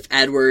Cliff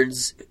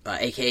Edwards,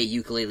 a.k.a.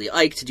 Ukulele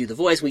Ike, to do the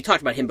voice. We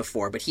talked about him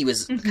before, but he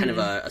was kind of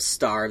a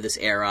star of this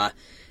era.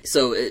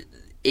 So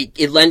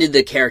it lended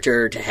the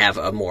character to have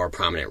a more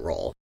prominent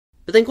role.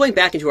 But then going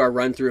back into our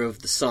run-through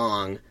of the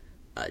song,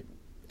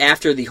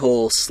 after the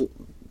whole...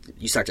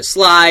 you start to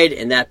slide,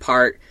 and that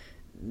part,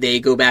 they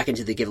go back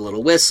into the give a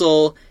little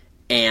whistle,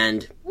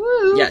 and...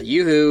 Woo. Yeah,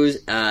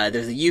 yoo-hoos.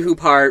 There's a yoo-hoo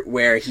part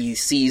where he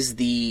sees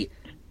the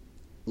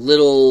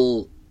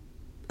little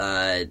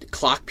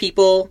clock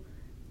people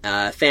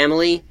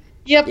family.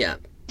 Yep. Yeah.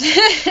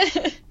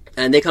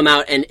 And they come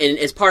out, and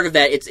as part of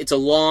that, it's a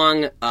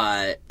long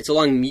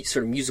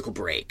sort of musical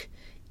break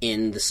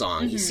in the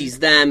song. He sees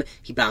them.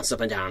 He bounces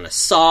up and down on a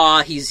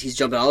saw. He's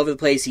jumping all over the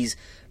place. He's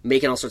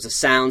making all sorts of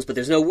sounds, but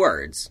there's no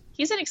words.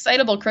 He's an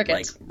excitable cricket.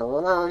 Like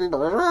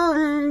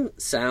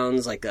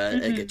sounds like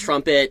a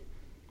trumpet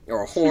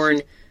or a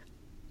horn.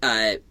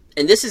 And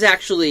this is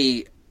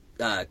actually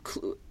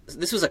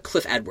this was a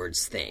Cliff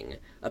Edwards thing.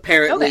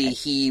 Apparently,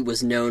 he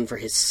was known for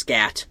his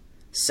scat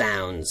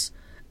sounds.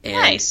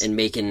 And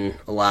making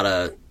a lot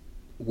of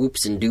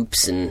whoops and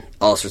doops and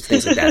all sorts of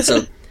things like that.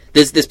 So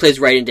this plays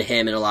right into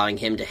him and allowing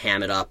him to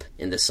ham it up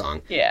in this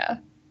song. Yeah.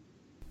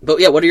 But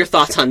yeah, what are your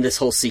thoughts on this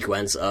whole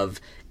sequence of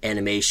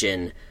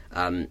animation?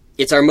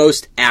 It's our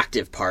most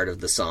active part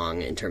of the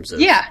song in terms of...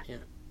 Yeah.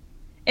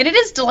 And it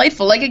is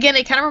delightful. Like, again,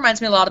 it kind of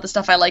reminds me a lot of the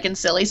stuff I like in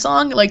Silly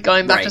Song, like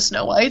going back to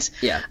Snow White.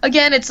 Yeah.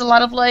 Again, it's a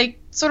lot of, like,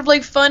 sort of,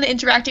 like, fun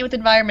interacting with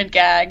environment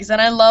gags, and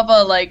I love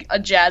a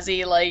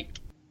jazzy, like,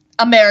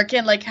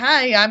 American, like,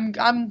 hi, I'm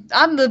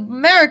the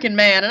American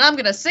man, and I'm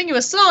gonna sing you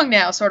a song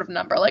now, sort of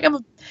number. Like,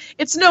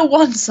 it's no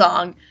one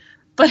song,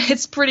 but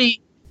it's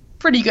pretty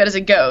good as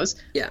it goes.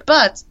 Yeah.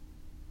 But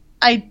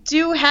I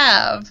do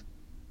have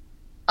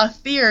a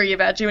theory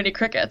about Jiminy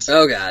Cricket.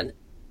 Oh, God.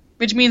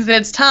 Which means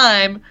that it's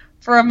time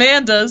for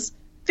Amanda's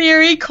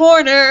Theory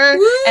Corner.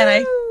 Woo!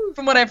 And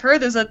from what I've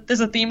heard, there's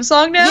a theme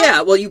song now.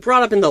 Yeah, well, you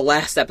brought up in the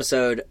last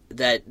episode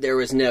that there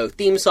was no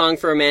theme song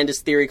for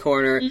Amanda's Theory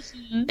Corner,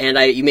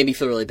 and you made me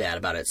feel really bad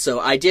about it. So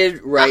I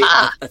did write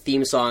a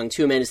theme song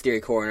to Amanda's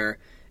Theory Corner,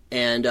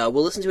 and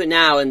we'll listen to it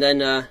now, and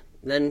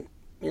then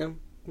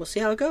we'll see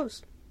how it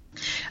goes.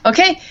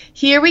 Okay,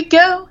 here we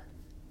go.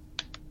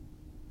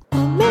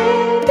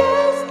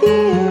 Amanda's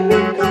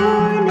Theory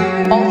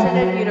Corner.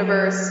 Alternate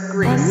universe,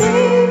 Greece.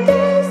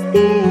 Amanda's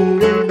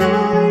Theory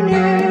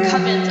Corner.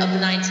 Covenant of the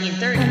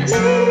 1930s.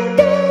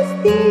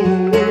 Amanda's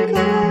Theory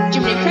Corner.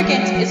 Jiminy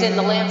Cricket is in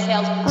the land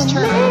salesman's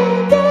turban.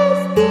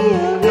 Amanda's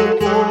Theory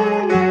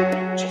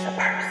Corner. She's a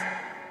person.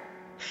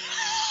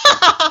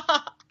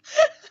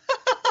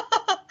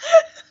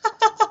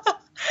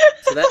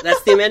 So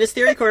that's the Amanda's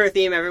Theory Corner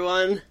theme,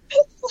 everyone.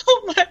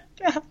 Oh my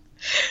god.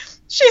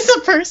 She's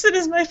a person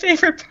is my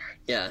favorite part.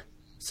 Yeah.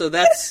 So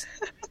that's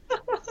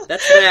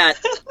that.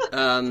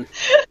 I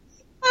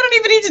don't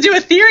even need to do a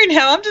theory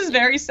now. I'm just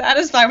very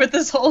satisfied with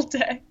this whole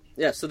day.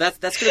 Yeah, so that's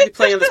going to be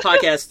playing on this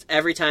podcast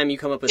every time you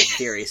come up with a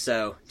theory,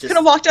 so just... I'm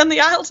gonna walk down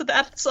the aisle to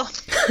that song.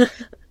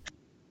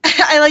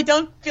 I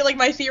don't feel like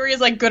my theory is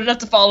good enough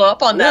to follow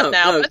up on that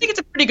now. But I think it's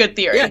a pretty good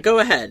theory. Yeah, go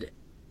ahead.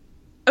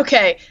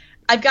 Okay,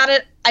 I've got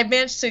it. I've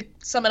managed to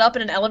sum it up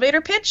in an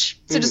elevator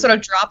pitch, so just sort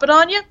of drop it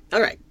on you. All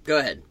right, go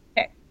ahead.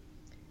 Okay.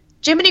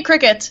 Jiminy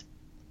Cricket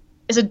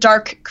is a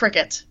dark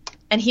cricket,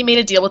 and he made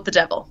a deal with the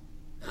devil.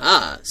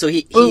 Ah, so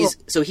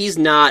he's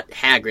not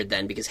Hagrid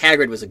then, because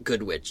Hagrid was a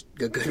good witch,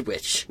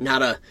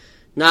 not a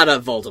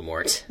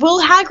Voldemort.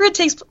 Well, Hagrid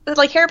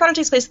Harry Potter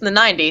takes place in the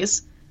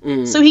 90s,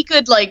 so he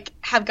could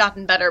have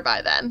gotten better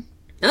by then.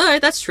 All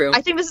right, that's true.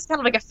 I think this is kind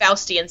of like a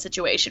Faustian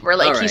situation where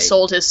All right. he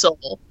sold his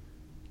soul.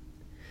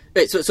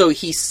 Wait, so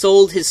he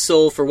sold his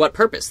soul for what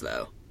purpose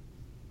though?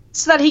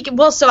 So that he can.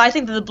 Well, so I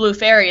think that the blue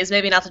fairy is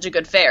maybe not such a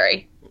good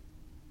fairy.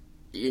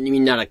 You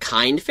mean not a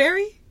kind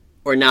fairy?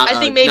 Or not, I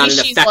think maybe not an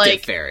she's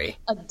effective fairy?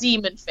 A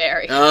demon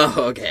fairy.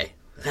 Oh, okay.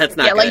 That's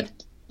not good.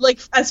 like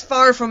as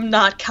far from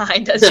not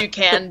kind as you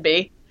can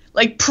be.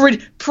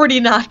 Pretty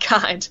not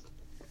kind.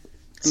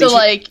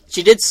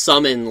 She did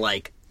summon,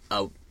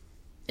 an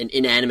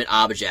inanimate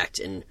object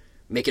and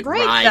make it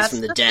rise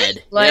from the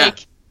dead.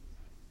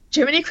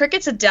 Jiminy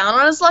Cricket's a down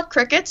on his luck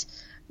cricket.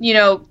 You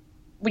know,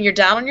 when you're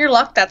down on your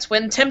luck, that's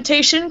when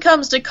temptation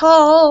comes to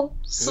call.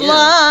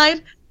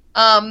 Slide.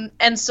 Yeah.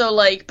 And so,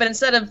 but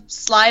instead of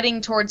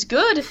sliding towards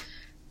good,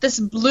 this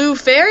blue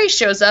fairy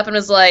shows up and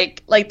is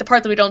like the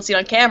part that we don't see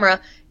on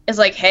camera is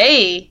like,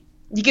 hey,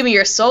 you give me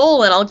your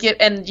soul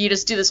and you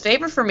just do this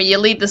favor for me. You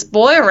lead this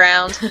boy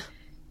around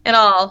and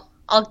I'll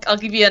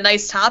give you a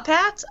nice top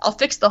hat. I'll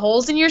fix the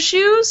holes in your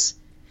shoes.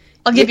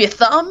 I'll give you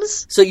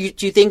thumbs. So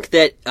do you think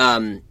that,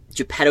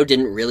 Geppetto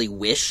didn't really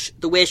wish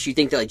the wish? You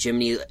think that, like,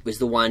 Jiminy was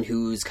the one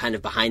who's kind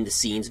of behind the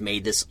scenes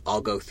made this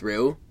all go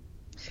through?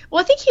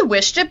 Well, I think he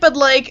wished it, but,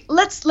 like,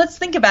 let's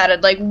think about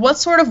it. Like, what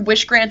sort of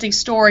wish-granting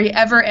story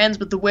ever ends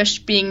with the wish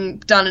being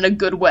done in a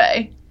good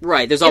way?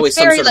 Right, there's always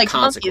some very, sort like, of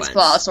consequence. Monkey's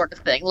Claw sort of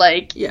thing.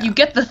 Like, Yeah. you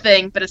get the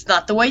thing, but it's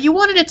not the way you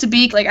wanted it to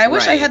be. Like, I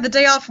wish I Right. had the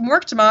day off from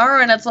work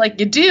tomorrow, and it's like,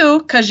 you do,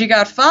 because you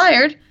got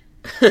fired.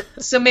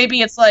 So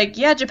maybe it's like,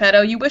 yeah,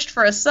 Geppetto, you wished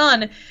for a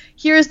son.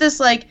 Here's this,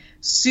 like,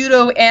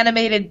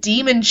 pseudo-animated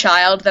demon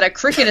child that a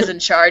cricket is in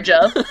charge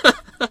of.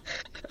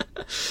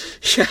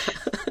 Yeah.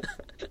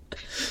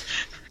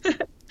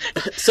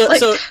 So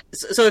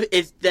Like-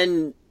 if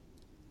then,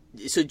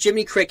 so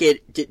Jiminy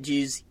Cricket,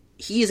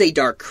 he is a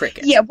dark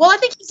cricket. Yeah, well, I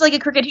think he's like a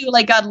cricket who,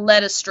 like, got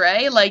led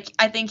astray. Like,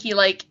 I think he,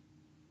 like,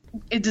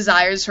 it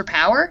desires for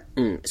power.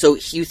 So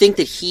you think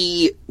that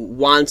he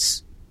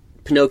wants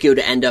Pinocchio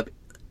to end up?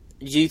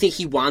 Do you think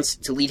he wants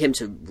to lead him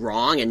to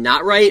wrong and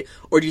not right,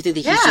 or do you think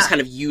that he's Yeah. just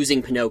kind of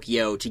using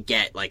Pinocchio to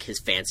get, like, his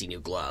fancy new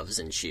gloves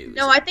and shoes?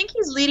 No, I think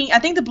he's leading. I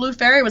think the Blue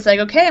Fairy was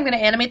like, okay, I'm going to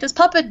animate this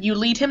puppet. You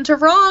lead him to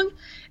wrong.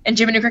 And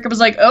Jiminy Cricket was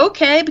like,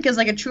 okay, because,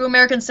 like, a true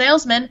American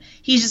salesman,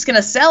 he's just going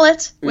to sell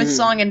it with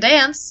song and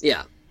dance.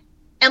 Yeah.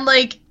 And,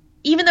 like,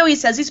 even though he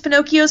says he's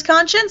Pinocchio's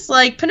conscience,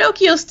 like,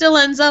 Pinocchio still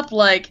ends up,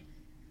 like,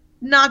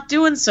 not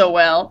doing so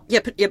well. Yeah,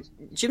 but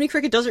Jiminy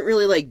Cricket doesn't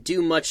really, like,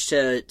 do much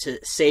to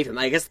save him.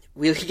 I guess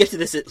we'll get to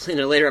this in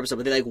a later episode,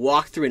 but they, like,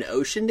 walk through an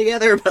ocean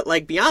together, but,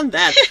 like, beyond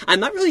that, I'm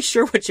not really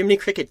sure what Jiminy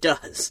Cricket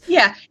does.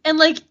 Yeah, and,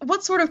 like,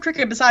 what sort of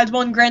cricket besides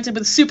one granted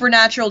with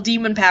supernatural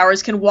demon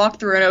powers can walk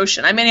through an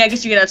ocean? I mean, I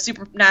guess you could have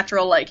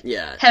supernatural, like,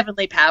 Yeah.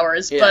 heavenly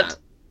powers, Yeah. but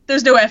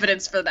there's no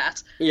evidence for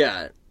that.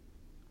 Yeah.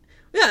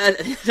 Yeah,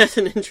 that's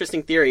an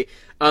interesting theory.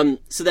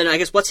 So then I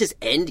guess what's his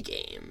end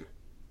game?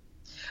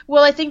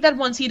 Well, I think that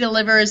once he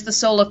delivers the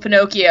soul of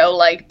Pinocchio,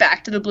 like,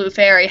 back to the Blue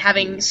Fairy,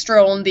 having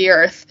strolled the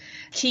earth,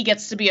 he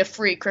gets to be a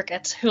free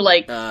cricket who,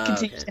 like,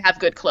 continues to have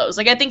good clothes.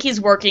 Like, I think he's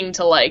working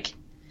to, like...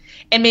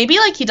 And maybe,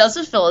 like, he does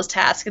fulfill his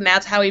task, and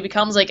that's how he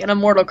becomes, like, an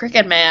immortal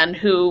cricket man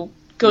who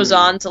goes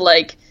on to,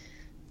 like,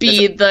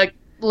 be the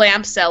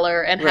lamp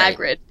seller and Right.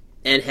 Hagrid.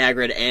 And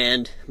Hagrid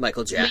and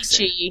Michael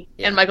Jackson. Lychee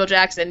Yeah. and Michael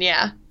Jackson,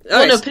 yeah. Oh, Well,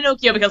 no, it's-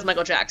 Pinocchio becomes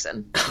Michael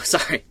Jackson. Oh,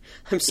 sorry.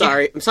 I'm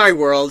sorry. I'm sorry,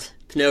 world.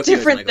 Pinocchio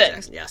Different is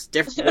Michael thing.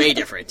 Jackson. Yes, way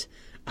different.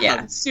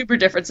 Yeah, super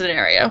different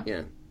scenario.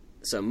 Yeah.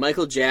 So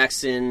Michael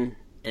Jackson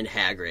and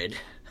Hagrid.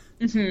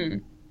 Mm-hmm.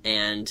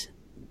 And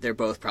they're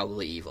both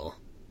probably evil.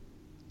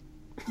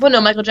 Well,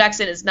 no, Michael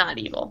Jackson is not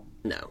evil.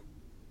 No.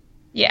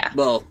 Yeah.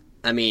 Well,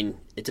 I mean,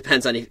 it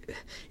depends on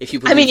if you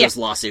believe yeah. those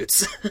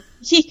lawsuits.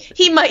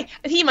 He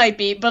might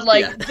be, but,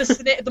 like, Yeah.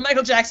 the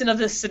Michael Jackson of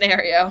this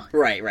scenario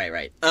right.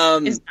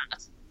 is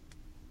not.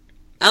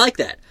 I like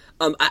that.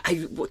 I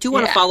do want to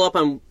Yeah. follow up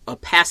on a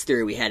past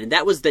theory we had, and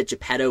that was that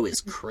Geppetto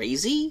is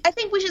crazy. I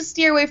think we should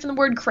steer away from the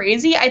word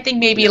crazy. I think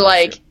maybe, No,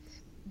 like, sure.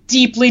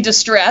 deeply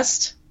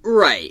distressed.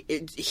 Right.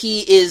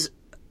 He is,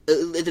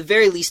 at the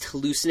very least,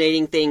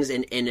 hallucinating things,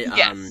 and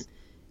Yes.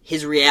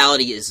 his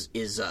reality is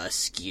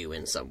askew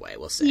in some way,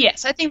 we'll say.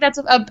 Yes, I think that's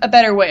a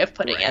better way of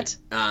putting Right.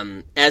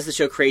 it. As the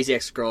show Crazy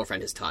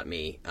Ex-Girlfriend has taught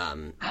me, What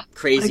a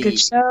crazy good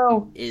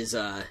show. is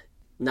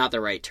not the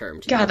right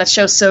term to God, use. that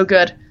show's so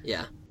good.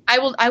 Yeah.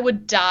 I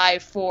would die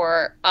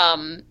for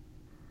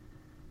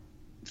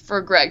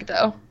Greg,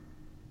 though.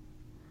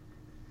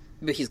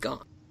 But he's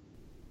gone.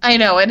 I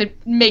know, and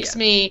it makes Yeah.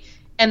 me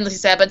endlessly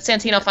sad, but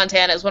Santino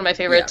Fontana is one of my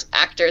favorite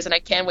actors, and I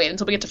can't wait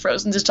until we get to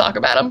Frozen to talk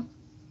about him.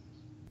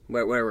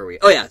 Where were we?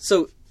 Oh yeah,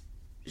 so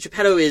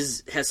Geppetto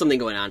has something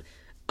going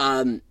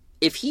on.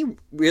 If he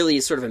really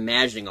is sort of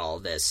imagining all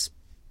of this,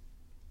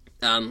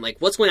 like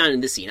what's going on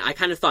in this scene, I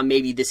kind of thought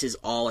maybe this is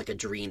all like a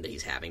dream that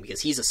he's having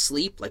because he's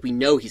asleep. Like we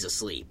know he's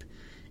asleep.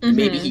 And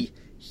maybe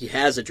he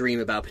has a dream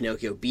about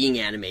Pinocchio being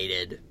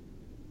animated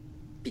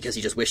because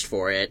he just wished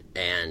for it,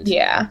 and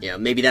Yeah. you know,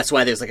 maybe that's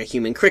why there's like a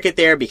human cricket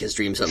there because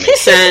dreams don't make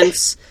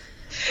sense.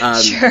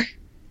 Sure.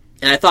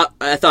 And I thought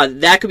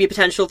that could be a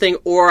potential thing,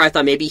 or I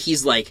thought maybe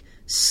he's like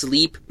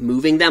sleep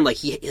moving them, like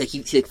he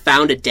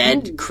found a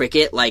dead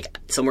cricket like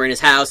somewhere in his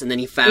house, and then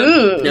he found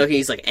Pinocchio.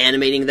 He's like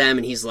animating them,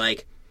 and he's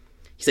like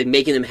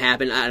making them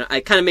happen.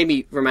 I kind of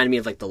maybe reminded me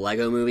of like the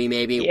Lego Movie,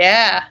 maybe.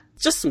 Yeah.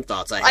 Just some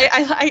thoughts I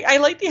had. I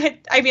like the.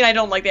 I mean, I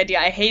don't like the idea.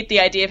 I hate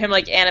the idea of him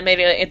like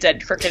animating a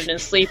dead cricket in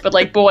his sleep. But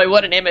like, boy,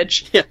 what an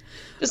image! Yeah.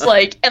 Just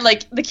like, and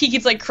like the key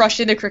keeps like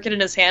crushing the cricket in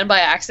his hand by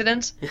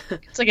accident.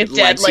 It's like a dead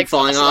Legs keep like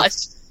falling off.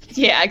 fossilized-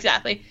 Yeah,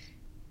 exactly.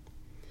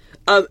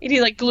 Um,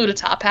 He like glued a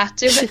top hat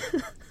to it.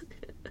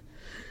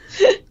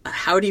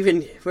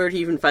 where do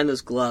you even find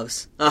those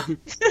gloves? I'm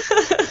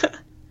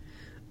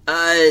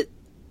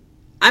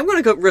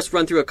gonna just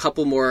run through a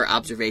couple more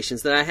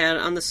observations that I had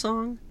on the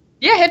song.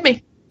 Yeah, hit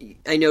me.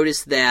 I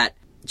noticed that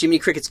Jiminy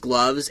Cricket's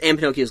gloves and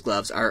Pinocchio's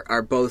gloves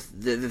are both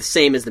the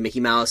same as the Mickey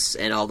Mouse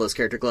and all those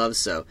character gloves.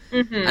 So I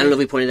don't know if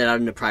we pointed that out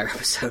in a prior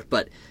episode,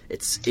 but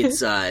it's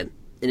an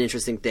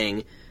interesting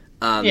thing.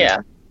 Yeah.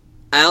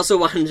 I also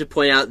wanted to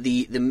point out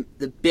the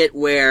bit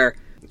where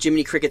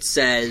Jiminy Cricket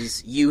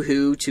says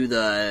 "yoo-hoo" to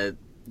the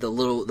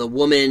the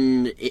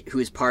woman who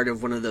is part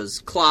of one of those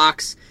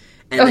clocks,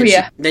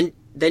 and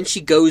then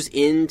she goes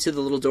into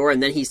the little door,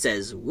 and then he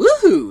says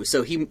 "woohoo!"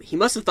 So he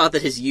must have thought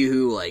that his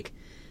yoo-hoo like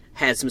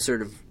had some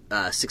sort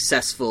of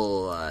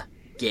successful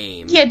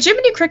game. Yeah,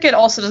 Jiminy Cricket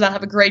also does not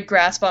have a great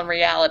grasp on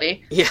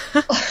reality. Yeah,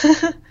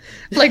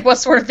 like what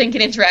sort of thing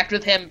can interact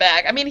with him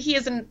back? I mean, he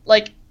isn't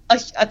like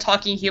a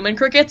talking human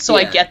cricket, so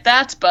I get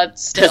that, but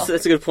still,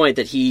 that's a good point.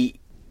 That he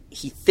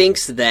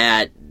thinks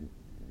that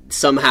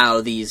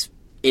somehow these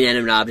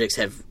inanimate objects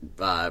have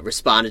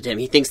responded to him.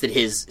 He thinks that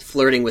his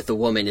flirting with the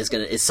woman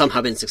is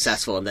somehow been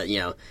successful, and that you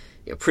know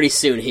pretty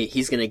soon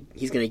he's gonna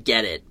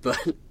get it. But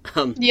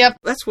yep,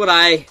 that's what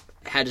I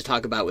had to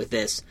talk about with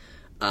this.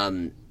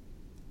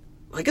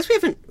 I guess we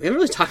haven't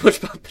really talked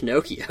much about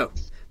Pinocchio,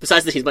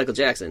 besides that he's Michael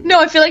Jackson.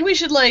 No, I feel like we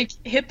should like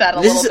hit that a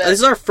little bit. This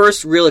is our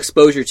first real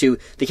exposure to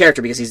the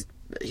character because he's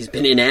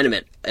been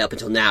inanimate up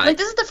until now. Like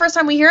this is the first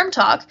time we hear him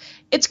talk.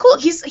 It's cool.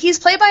 He's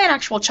played by an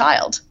actual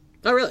child.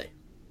 Oh, really?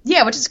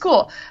 Yeah, which is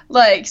cool.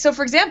 Like, so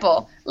for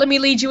example, let me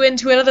lead you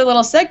into another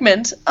little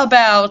segment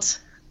about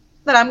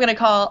that I'm going to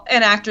call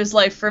An Actor's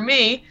Life for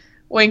Me.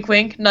 Wink,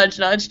 wink, nudge,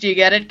 nudge. Do you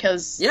get it?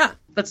 Because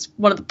that's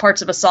one of the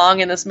parts of a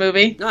song in this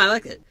movie. No, I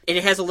like it. And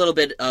it has a little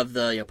bit of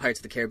the Pirates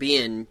of the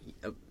Caribbean.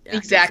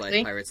 Exactly.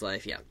 Life, Pirates'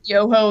 Life, yeah.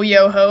 Yo-ho,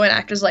 yo-ho, An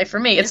Actor's Life for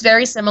Me. It's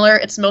very similar.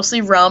 It's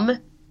mostly rum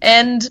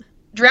and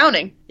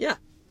drowning. Yeah.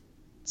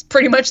 It's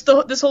pretty much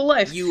this whole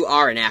life. You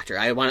are an actor.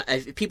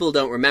 If people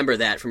don't remember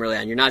that from early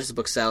on. You're not just a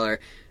bookseller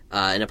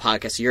and a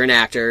podcast. You're an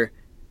actor.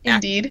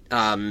 Indeed.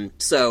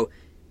 So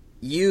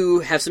you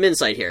have some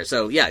insight here.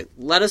 So, yeah,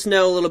 let us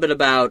know a little bit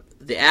about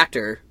the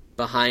actor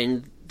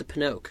behind the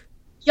Pinocchio.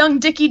 Young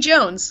Dickie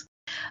Jones.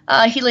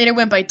 He later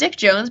went by Dick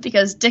Jones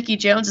because Dickie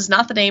Jones is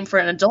not the name for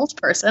an adult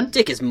person.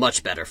 Dick is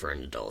much better for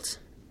an adult.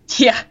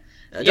 Yeah.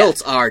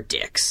 Adults are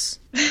dicks.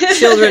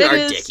 Children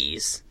are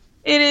dickies.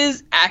 It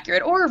is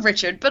accurate. Or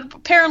Richard, but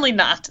apparently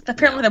not.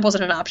 Apparently that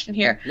wasn't an option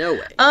here. No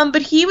way.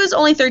 But he was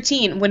only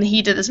 13 when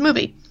he did this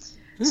movie.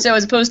 So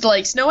as opposed to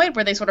like Snow White,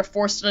 where they sort of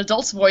forced an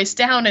adult's voice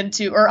down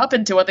into or up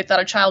into what they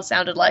thought a child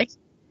sounded like,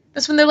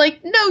 this one they're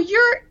like, no,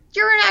 you're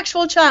an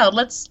actual child.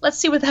 Let's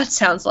see what that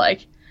sounds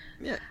like.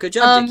 Yeah, good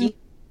job, Dickie.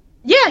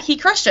 Yeah, he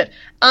crushed it.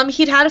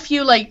 He'd had a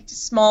few like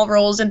small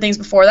roles and things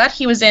before that.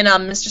 He was in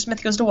Mr.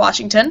 Smith Goes to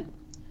Washington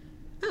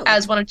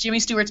as one of Jimmy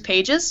Stewart's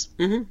pages.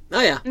 Mm-hmm.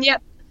 Oh yeah. Yeah.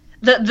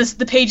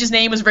 The page's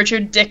name was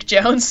Richard Dick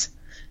Jones,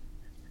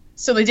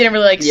 so they didn't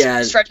really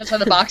stretch outside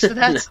the box for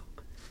that.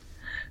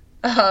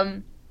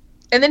 No.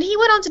 And then he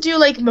went on to do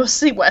like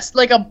mostly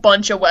a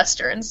bunch of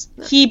westerns.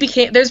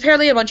 There's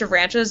apparently a bunch of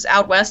ranches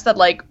out west that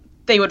like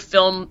they would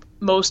film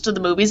most of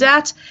the movies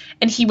at,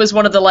 and he was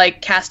one of the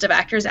like cast of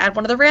actors at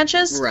one of the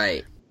ranches.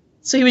 Right.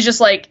 So he was just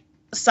like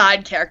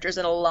side characters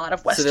in a lot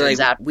of westerns. So they're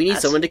like, we need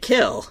someone to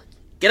kill.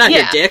 Get out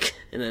here, Dick.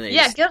 And then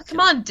come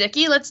on,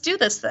 Dickie, let's do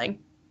this thing.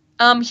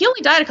 He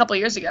only died a couple of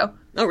years ago.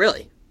 Oh,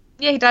 really?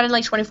 Yeah, he died in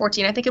like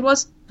 2014, I think it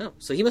was. Oh,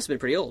 so he must have been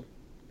pretty old.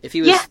 If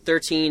he was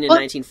 13 in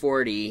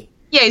 1940.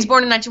 Yeah, he's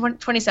born in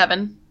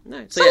 1927.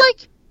 Right. So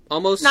like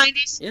almost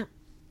 90s. Yeah.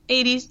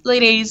 80s,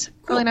 late 80s,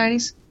 early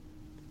 90s.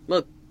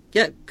 Well,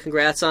 yeah,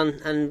 congrats on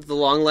the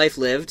long life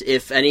lived.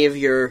 If any of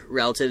your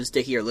relatives,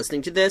 Dickie, are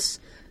listening to this,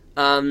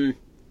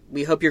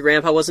 we hope your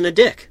grandpa wasn't a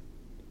dick.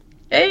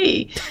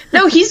 Hey,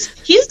 no, he's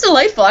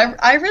delightful.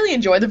 I really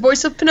enjoy the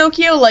voice of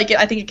Pinocchio. Like,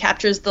 I think it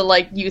captures the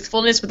like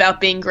youthfulness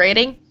without being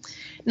grating.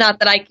 Not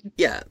that I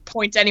can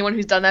point to anyone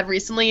who's done that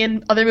recently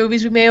in other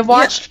movies we may have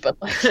watched, but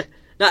like,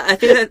 no, I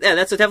think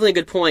that's definitely a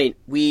good point.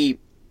 We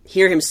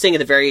hear him sing at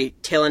the very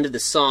tail end of the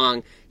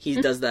song. He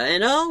does the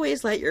 "and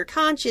always let your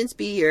conscience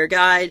be your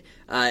guide"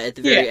 at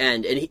the very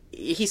end, and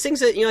he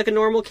sings it like a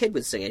normal kid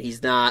would sing it.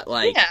 He's not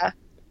like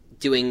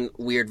doing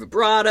weird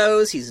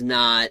vibratos. He's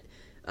not.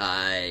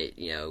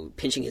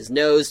 Pinching his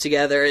nose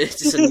together.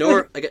 It's just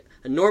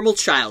a normal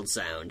child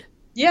sound.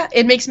 Yeah,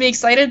 it makes me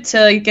excited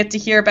to get to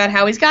hear about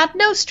how he's got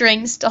no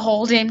strings to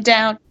hold him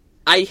down.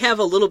 I have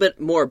a little bit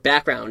more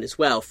background as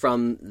well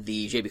from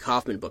the J.B.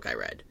 Kaufman book I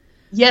read.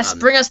 Yes,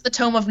 bring us the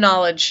Tome of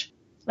Knowledge.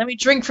 Let me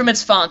drink from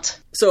its font.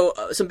 So,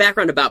 some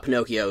background about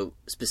Pinocchio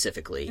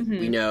specifically. Mm-hmm.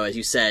 We know, as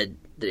you said,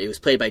 that it was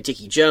played by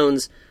Dickie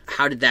Jones.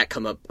 How did that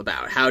come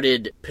about? How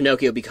did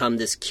Pinocchio become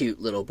this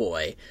cute little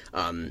boy?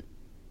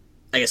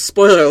 I guess,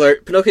 spoiler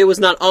alert, Pinocchio was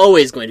not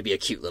always going to be a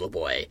cute little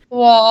boy.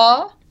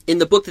 Aww. In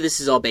the book that this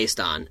is all based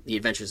on, The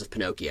Adventures of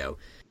Pinocchio,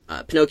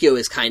 Pinocchio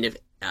is kind of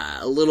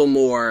a little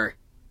more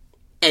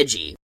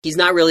edgy. He's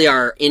not really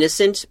our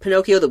innocent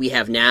Pinocchio that we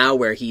have now,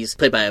 where he's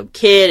played by a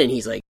kid and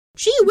he's like,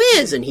 gee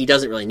whiz, and he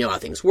doesn't really know how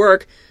things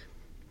work.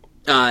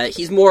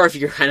 He's more of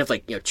your kind of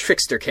like,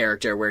 trickster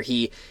character where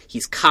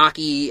he's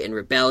cocky and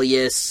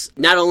rebellious.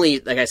 Not only,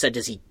 like I said,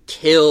 does he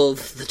kill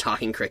the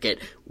talking cricket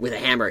with a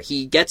hammer,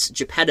 he gets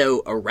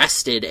Geppetto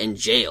arrested and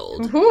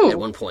jailed at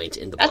one point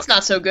in the book. That's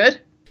not so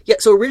good. Yeah,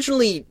 so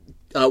originally,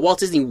 Walt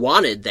Disney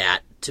wanted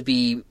that to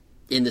be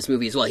in this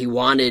movie as well. He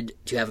wanted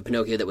to have a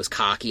Pinocchio that was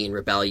cocky and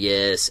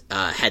rebellious,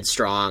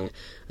 headstrong.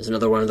 There's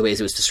another one of the ways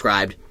it was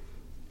described.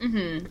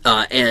 Mm-hmm.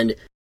 And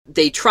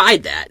they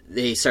tried that.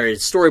 They started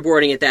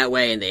storyboarding it that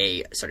way, and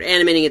they started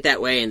animating it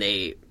that way, and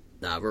they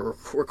were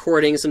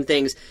recording some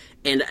things.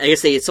 And I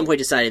guess they at some point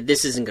decided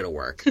this isn't going to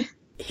work.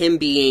 Him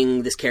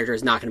being this character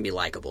is not going to be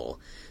likable.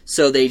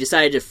 So they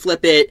decided to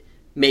flip it,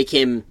 make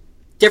him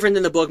different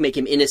than the book, make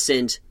him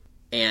innocent,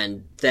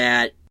 and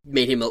that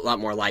made him a lot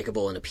more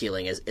likable and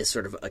appealing as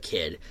sort of a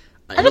kid.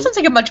 That doesn't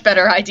take a much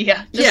better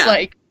idea, just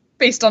like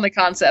based on the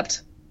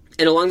concept.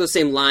 And along those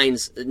same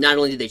lines, not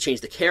only did they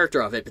change the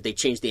character of it, but they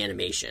changed the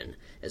animation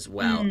as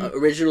well.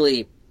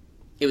 Originally,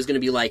 it was going to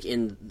be like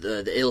in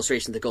the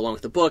illustrations that go along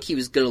with the book, he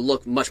was going to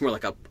look much more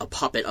like a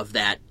puppet of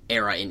that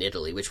era in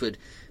Italy, which would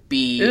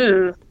be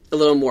a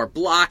little more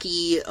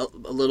blocky,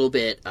 a little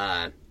bit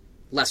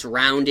less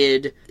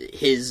rounded.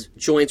 His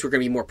joints were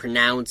going to be more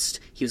pronounced.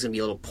 He was going to be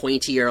a little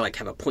pointier, like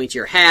have a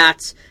pointier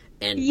hat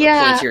and a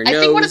pointier nose. I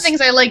think one of the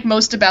things I like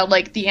most about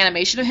like the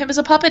animation of him as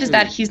a puppet is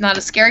that he's not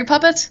a scary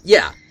puppet.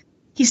 Yeah.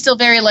 He's still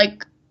very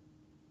like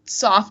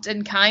soft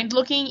and kind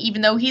looking,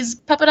 even though he's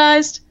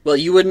puppetized. Well,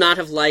 you would not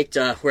have liked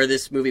where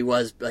this movie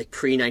was like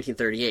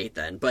pre-1938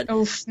 then, but...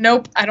 Oof,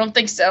 nope, I don't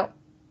think so.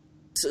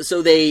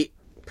 So they,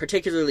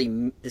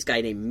 particularly this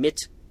guy named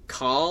Mitt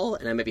Kahl,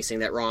 and I might be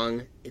saying that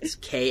wrong, it's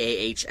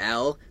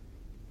Kahl.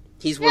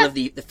 He's one of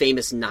the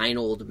famous 9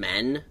 Old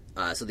Men,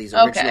 so these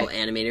original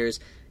animators.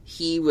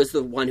 He was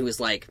the one who was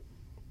like,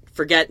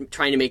 forget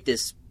trying to make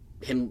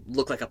him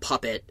look like a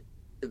puppet.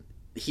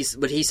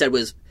 What he said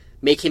was,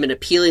 make him an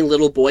appealing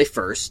little boy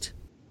first,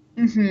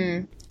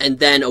 and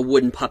then a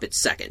wooden puppet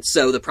second.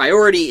 So the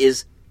priority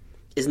is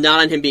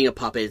not on him being a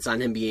puppet, it's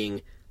on him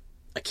being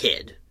a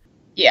kid.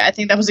 Yeah, I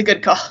think that was a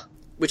good call.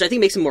 Which I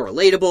think makes him more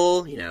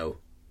relatable. You know,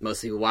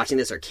 most people watching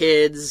this are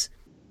kids.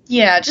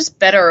 Yeah, just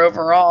better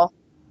overall.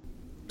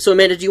 So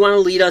Amanda, do you want to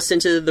lead us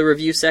into the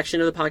review section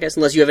of the podcast,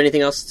 unless you have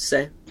anything else to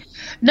say?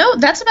 No,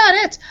 that's about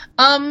it.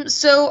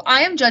 So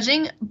I am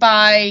judging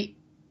by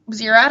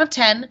 0 out of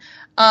 10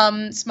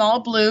 small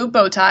blue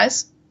bow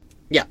ties.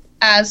 Yeah.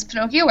 As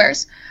Pinocchio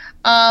wears.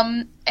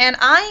 And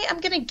I am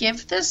going to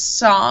give this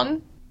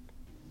song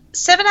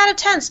 7 out of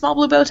 10 small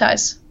blue bow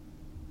ties.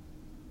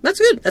 That's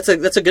good.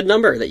 That's a good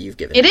number that you've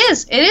given. It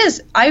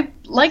is. I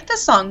like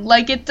this song.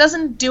 Like, it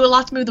doesn't do a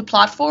lot to move the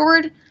plot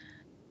forward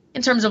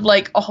in terms of,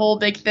 like, a whole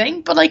big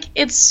thing, but, like,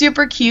 it's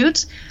super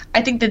cute.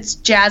 I think that's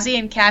jazzy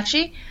and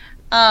catchy.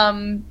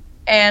 And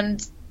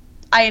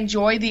I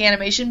enjoy the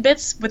animation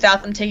bits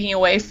without them taking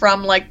away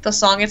from, like, the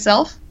song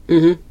itself.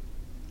 Mm-hmm.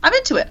 I'm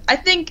into it. I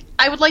think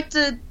I would like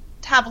to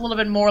have a little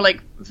bit more,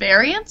 like,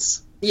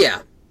 variance.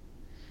 Yeah.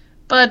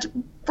 But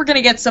we're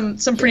gonna get some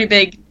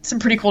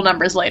pretty cool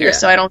numbers later,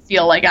 so I don't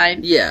feel like I...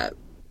 Yeah.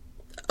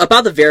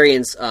 About the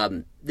variance,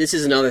 this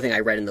is another thing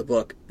I read in the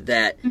book,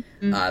 that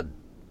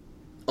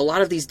a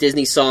lot of these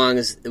Disney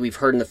songs that we've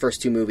heard in the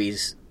first 2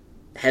 movies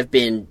have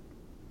been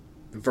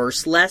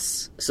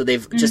verse-less, so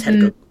they've just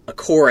had a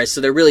chorus, so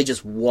they're really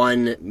just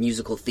one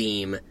musical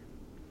theme,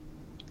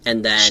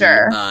 and then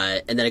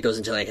it goes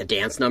into like a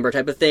dance number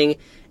type of thing,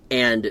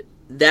 and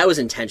that was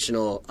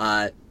intentional.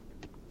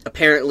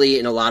 Apparently,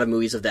 in a lot of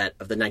movies of the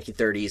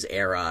 1930s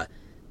era,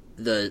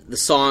 the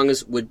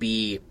songs would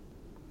be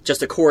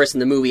just a chorus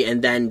in the movie,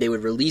 and then they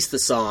would release the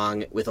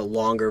song with a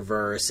longer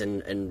verse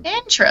and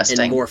interesting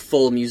and more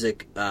full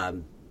music,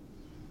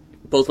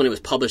 both when it was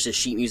published as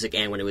sheet music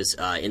and when it was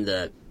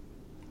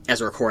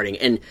as a recording.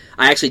 And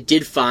I actually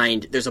did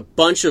find there's a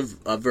bunch of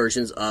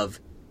versions of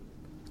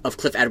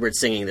Cliff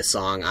Edwards singing this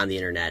song on the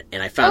internet,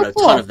 and I found a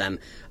ton of them.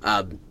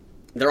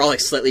 They're all like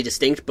slightly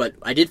distinct, but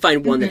I did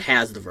find one that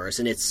has the verse,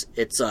 and it's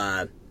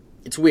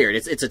weird.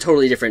 It's a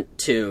totally different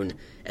tune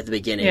at the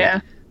beginning.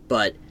 Yeah,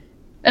 but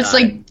that's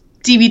like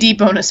DVD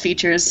bonus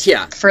features.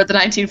 Yeah. For the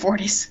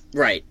 1940s.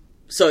 Right.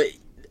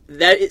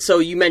 So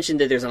you mentioned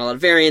that there's not a lot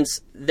of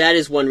variance. That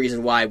is one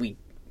reason why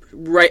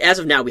as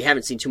of now, we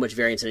haven't seen too much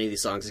variance in any of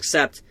these songs,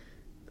 except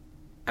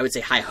I would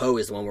say Hi Ho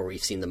is the one where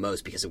we've seen the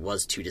most because it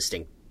was 2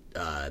 distinct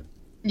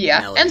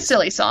melodies. And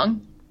Silly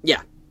Song.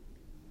 Yeah.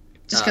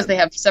 Just because they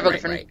have several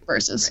different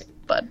verses.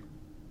 Right.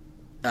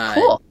 But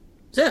cool.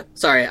 So, yeah,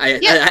 sorry, I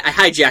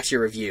hijacked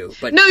your review.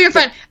 But no, you're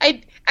fine.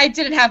 I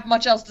didn't have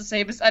much else to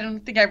say, but I don't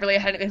think I really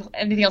had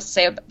anything else to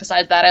say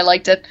besides that. I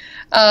liked it.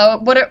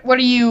 What are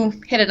you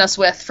hitting us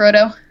with,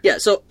 Frodo? Yeah,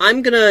 so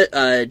I'm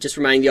gonna just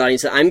remind the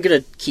audience that I'm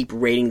gonna keep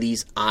rating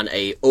these on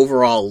a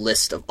overall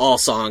list of all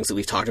songs that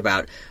we've talked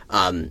about.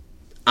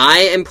 I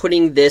am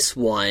putting this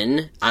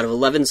one out of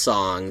 11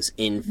 songs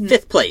in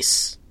 5th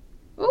place.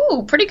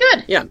 Ooh, pretty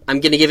good. Yeah, I'm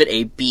gonna give it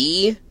a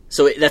B.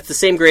 So that's the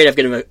same grade I've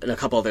given in a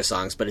couple other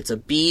songs, but it's a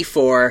B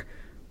for...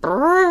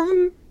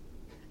 yeah,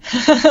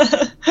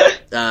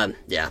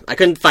 I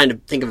couldn't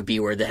think of a B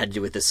word that had to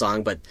do with this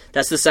song, but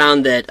that's the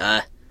sound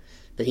that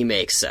he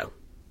makes, so...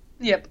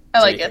 Yep, I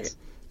like it.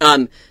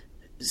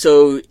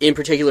 So, in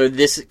particular,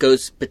 this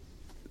goes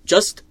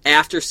just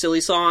after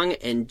Silly Song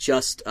and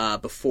just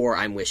before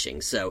I'm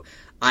Wishing, so...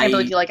 I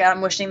believe you like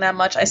I'm Wishing that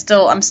much. I'm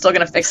still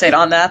gonna fixate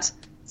on that.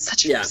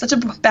 Such a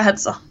bad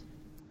song.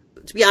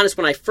 To be honest,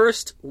 when I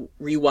first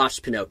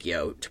rewatched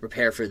Pinocchio to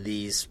prepare for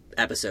these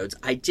episodes,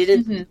 I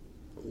didn't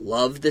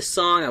love this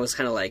song. I was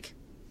kind of like,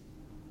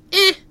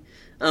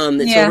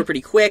 It's over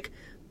pretty quick,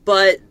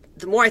 but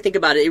the more I think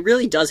about it, it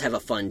really does have a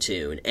fun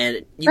tune,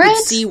 and you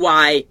can see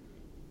why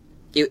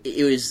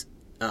it was.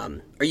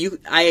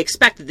 I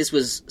expect that this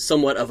was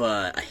somewhat of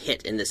a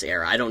hit in this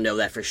era. I don't know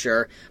that for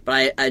sure, but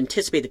I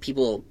anticipate that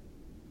people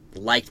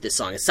liked this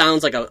song. It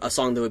sounds like a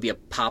song that would be a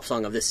pop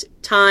song of this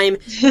time,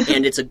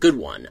 and it's a good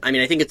one. I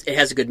mean, I think it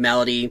has a good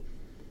melody.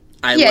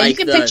 You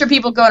can picture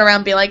people going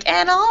around being like,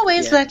 and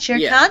always let your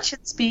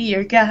conscience be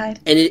your guide.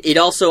 And it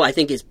also, I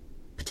think, is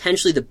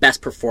potentially the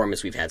best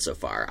performance we've had so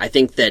far. I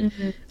think that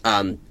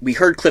we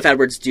heard Cliff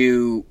Edwards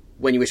do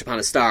When You Wish Upon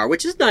a Star,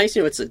 which is nice.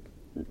 You know, it's a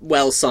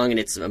well sung and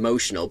it's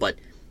emotional, but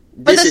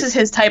this is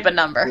his type of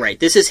number. Right.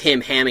 This is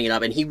him hamming it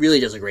up, and he really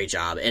does a great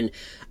job. And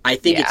I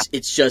think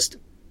it's just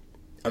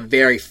a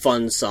very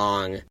fun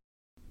song.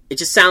 It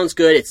just sounds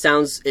good. It's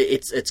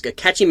a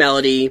catchy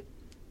melody.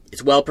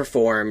 It's well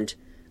performed.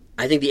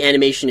 I think the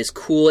animation is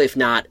cool, if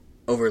not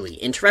overly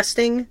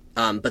interesting,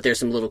 but there's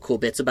some little cool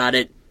bits about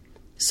it.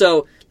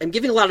 So I'm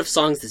giving a lot of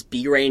songs this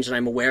B range, and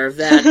I'm aware of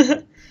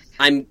that.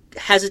 I'm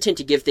hesitant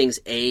to give things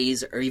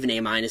A's or even A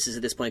minuses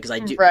at this point, because I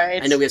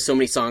know we have so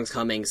many songs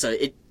coming. So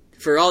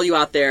for all you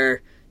out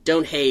there,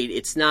 don't hate.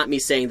 It's not me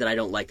saying that I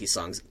don't like these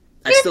songs.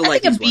 I still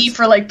like these ones. I think a B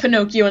for like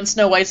Pinocchio and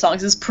Snow White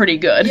songs is pretty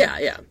good.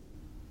 Yeah.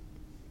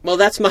 Well,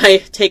 that's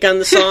my take on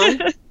the song.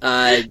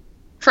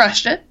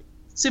 Crushed it.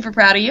 Super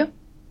proud of you.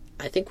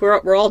 I think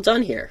we're all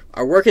done here.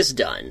 Our work is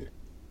done.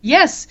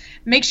 Yes.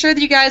 Make sure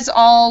that you guys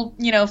all,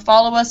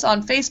 follow us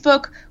on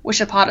Facebook, Wish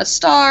Upon a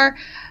Star,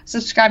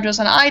 subscribe to us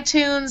on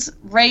iTunes,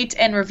 rate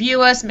and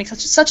review us. It makes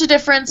such a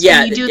difference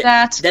when you do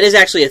that. That is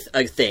actually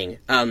a thing.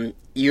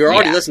 You're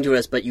already listening to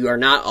us, but you are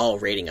not all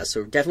rating us,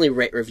 so definitely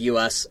review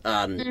us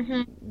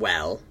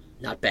well.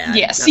 Not bad.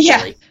 Yes, not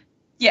really.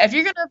 Yeah, if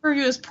you're going to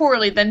review us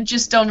poorly, then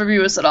just don't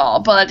review us at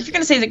all. But if you're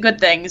going to say the good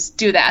things,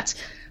 do that.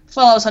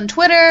 Follow us on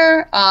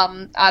Twitter,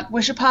 at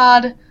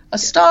Wishapod a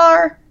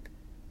Star.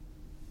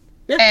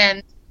 Yeah.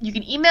 And you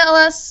can email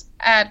us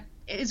at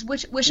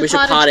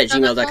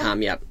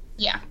wishapod@gmail.com. Yep.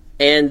 Yeah.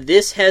 And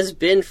this has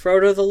been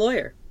Frodo the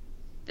Lawyer.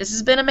 This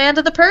has been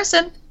Amanda the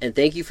Person. And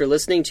thank you for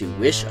listening to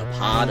Wish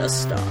Upon a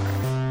Star.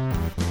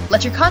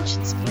 Let your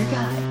conscience be your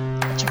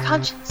guide. Let your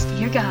conscience be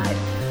your guide.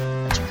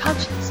 Let your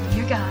conscience be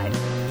your guide.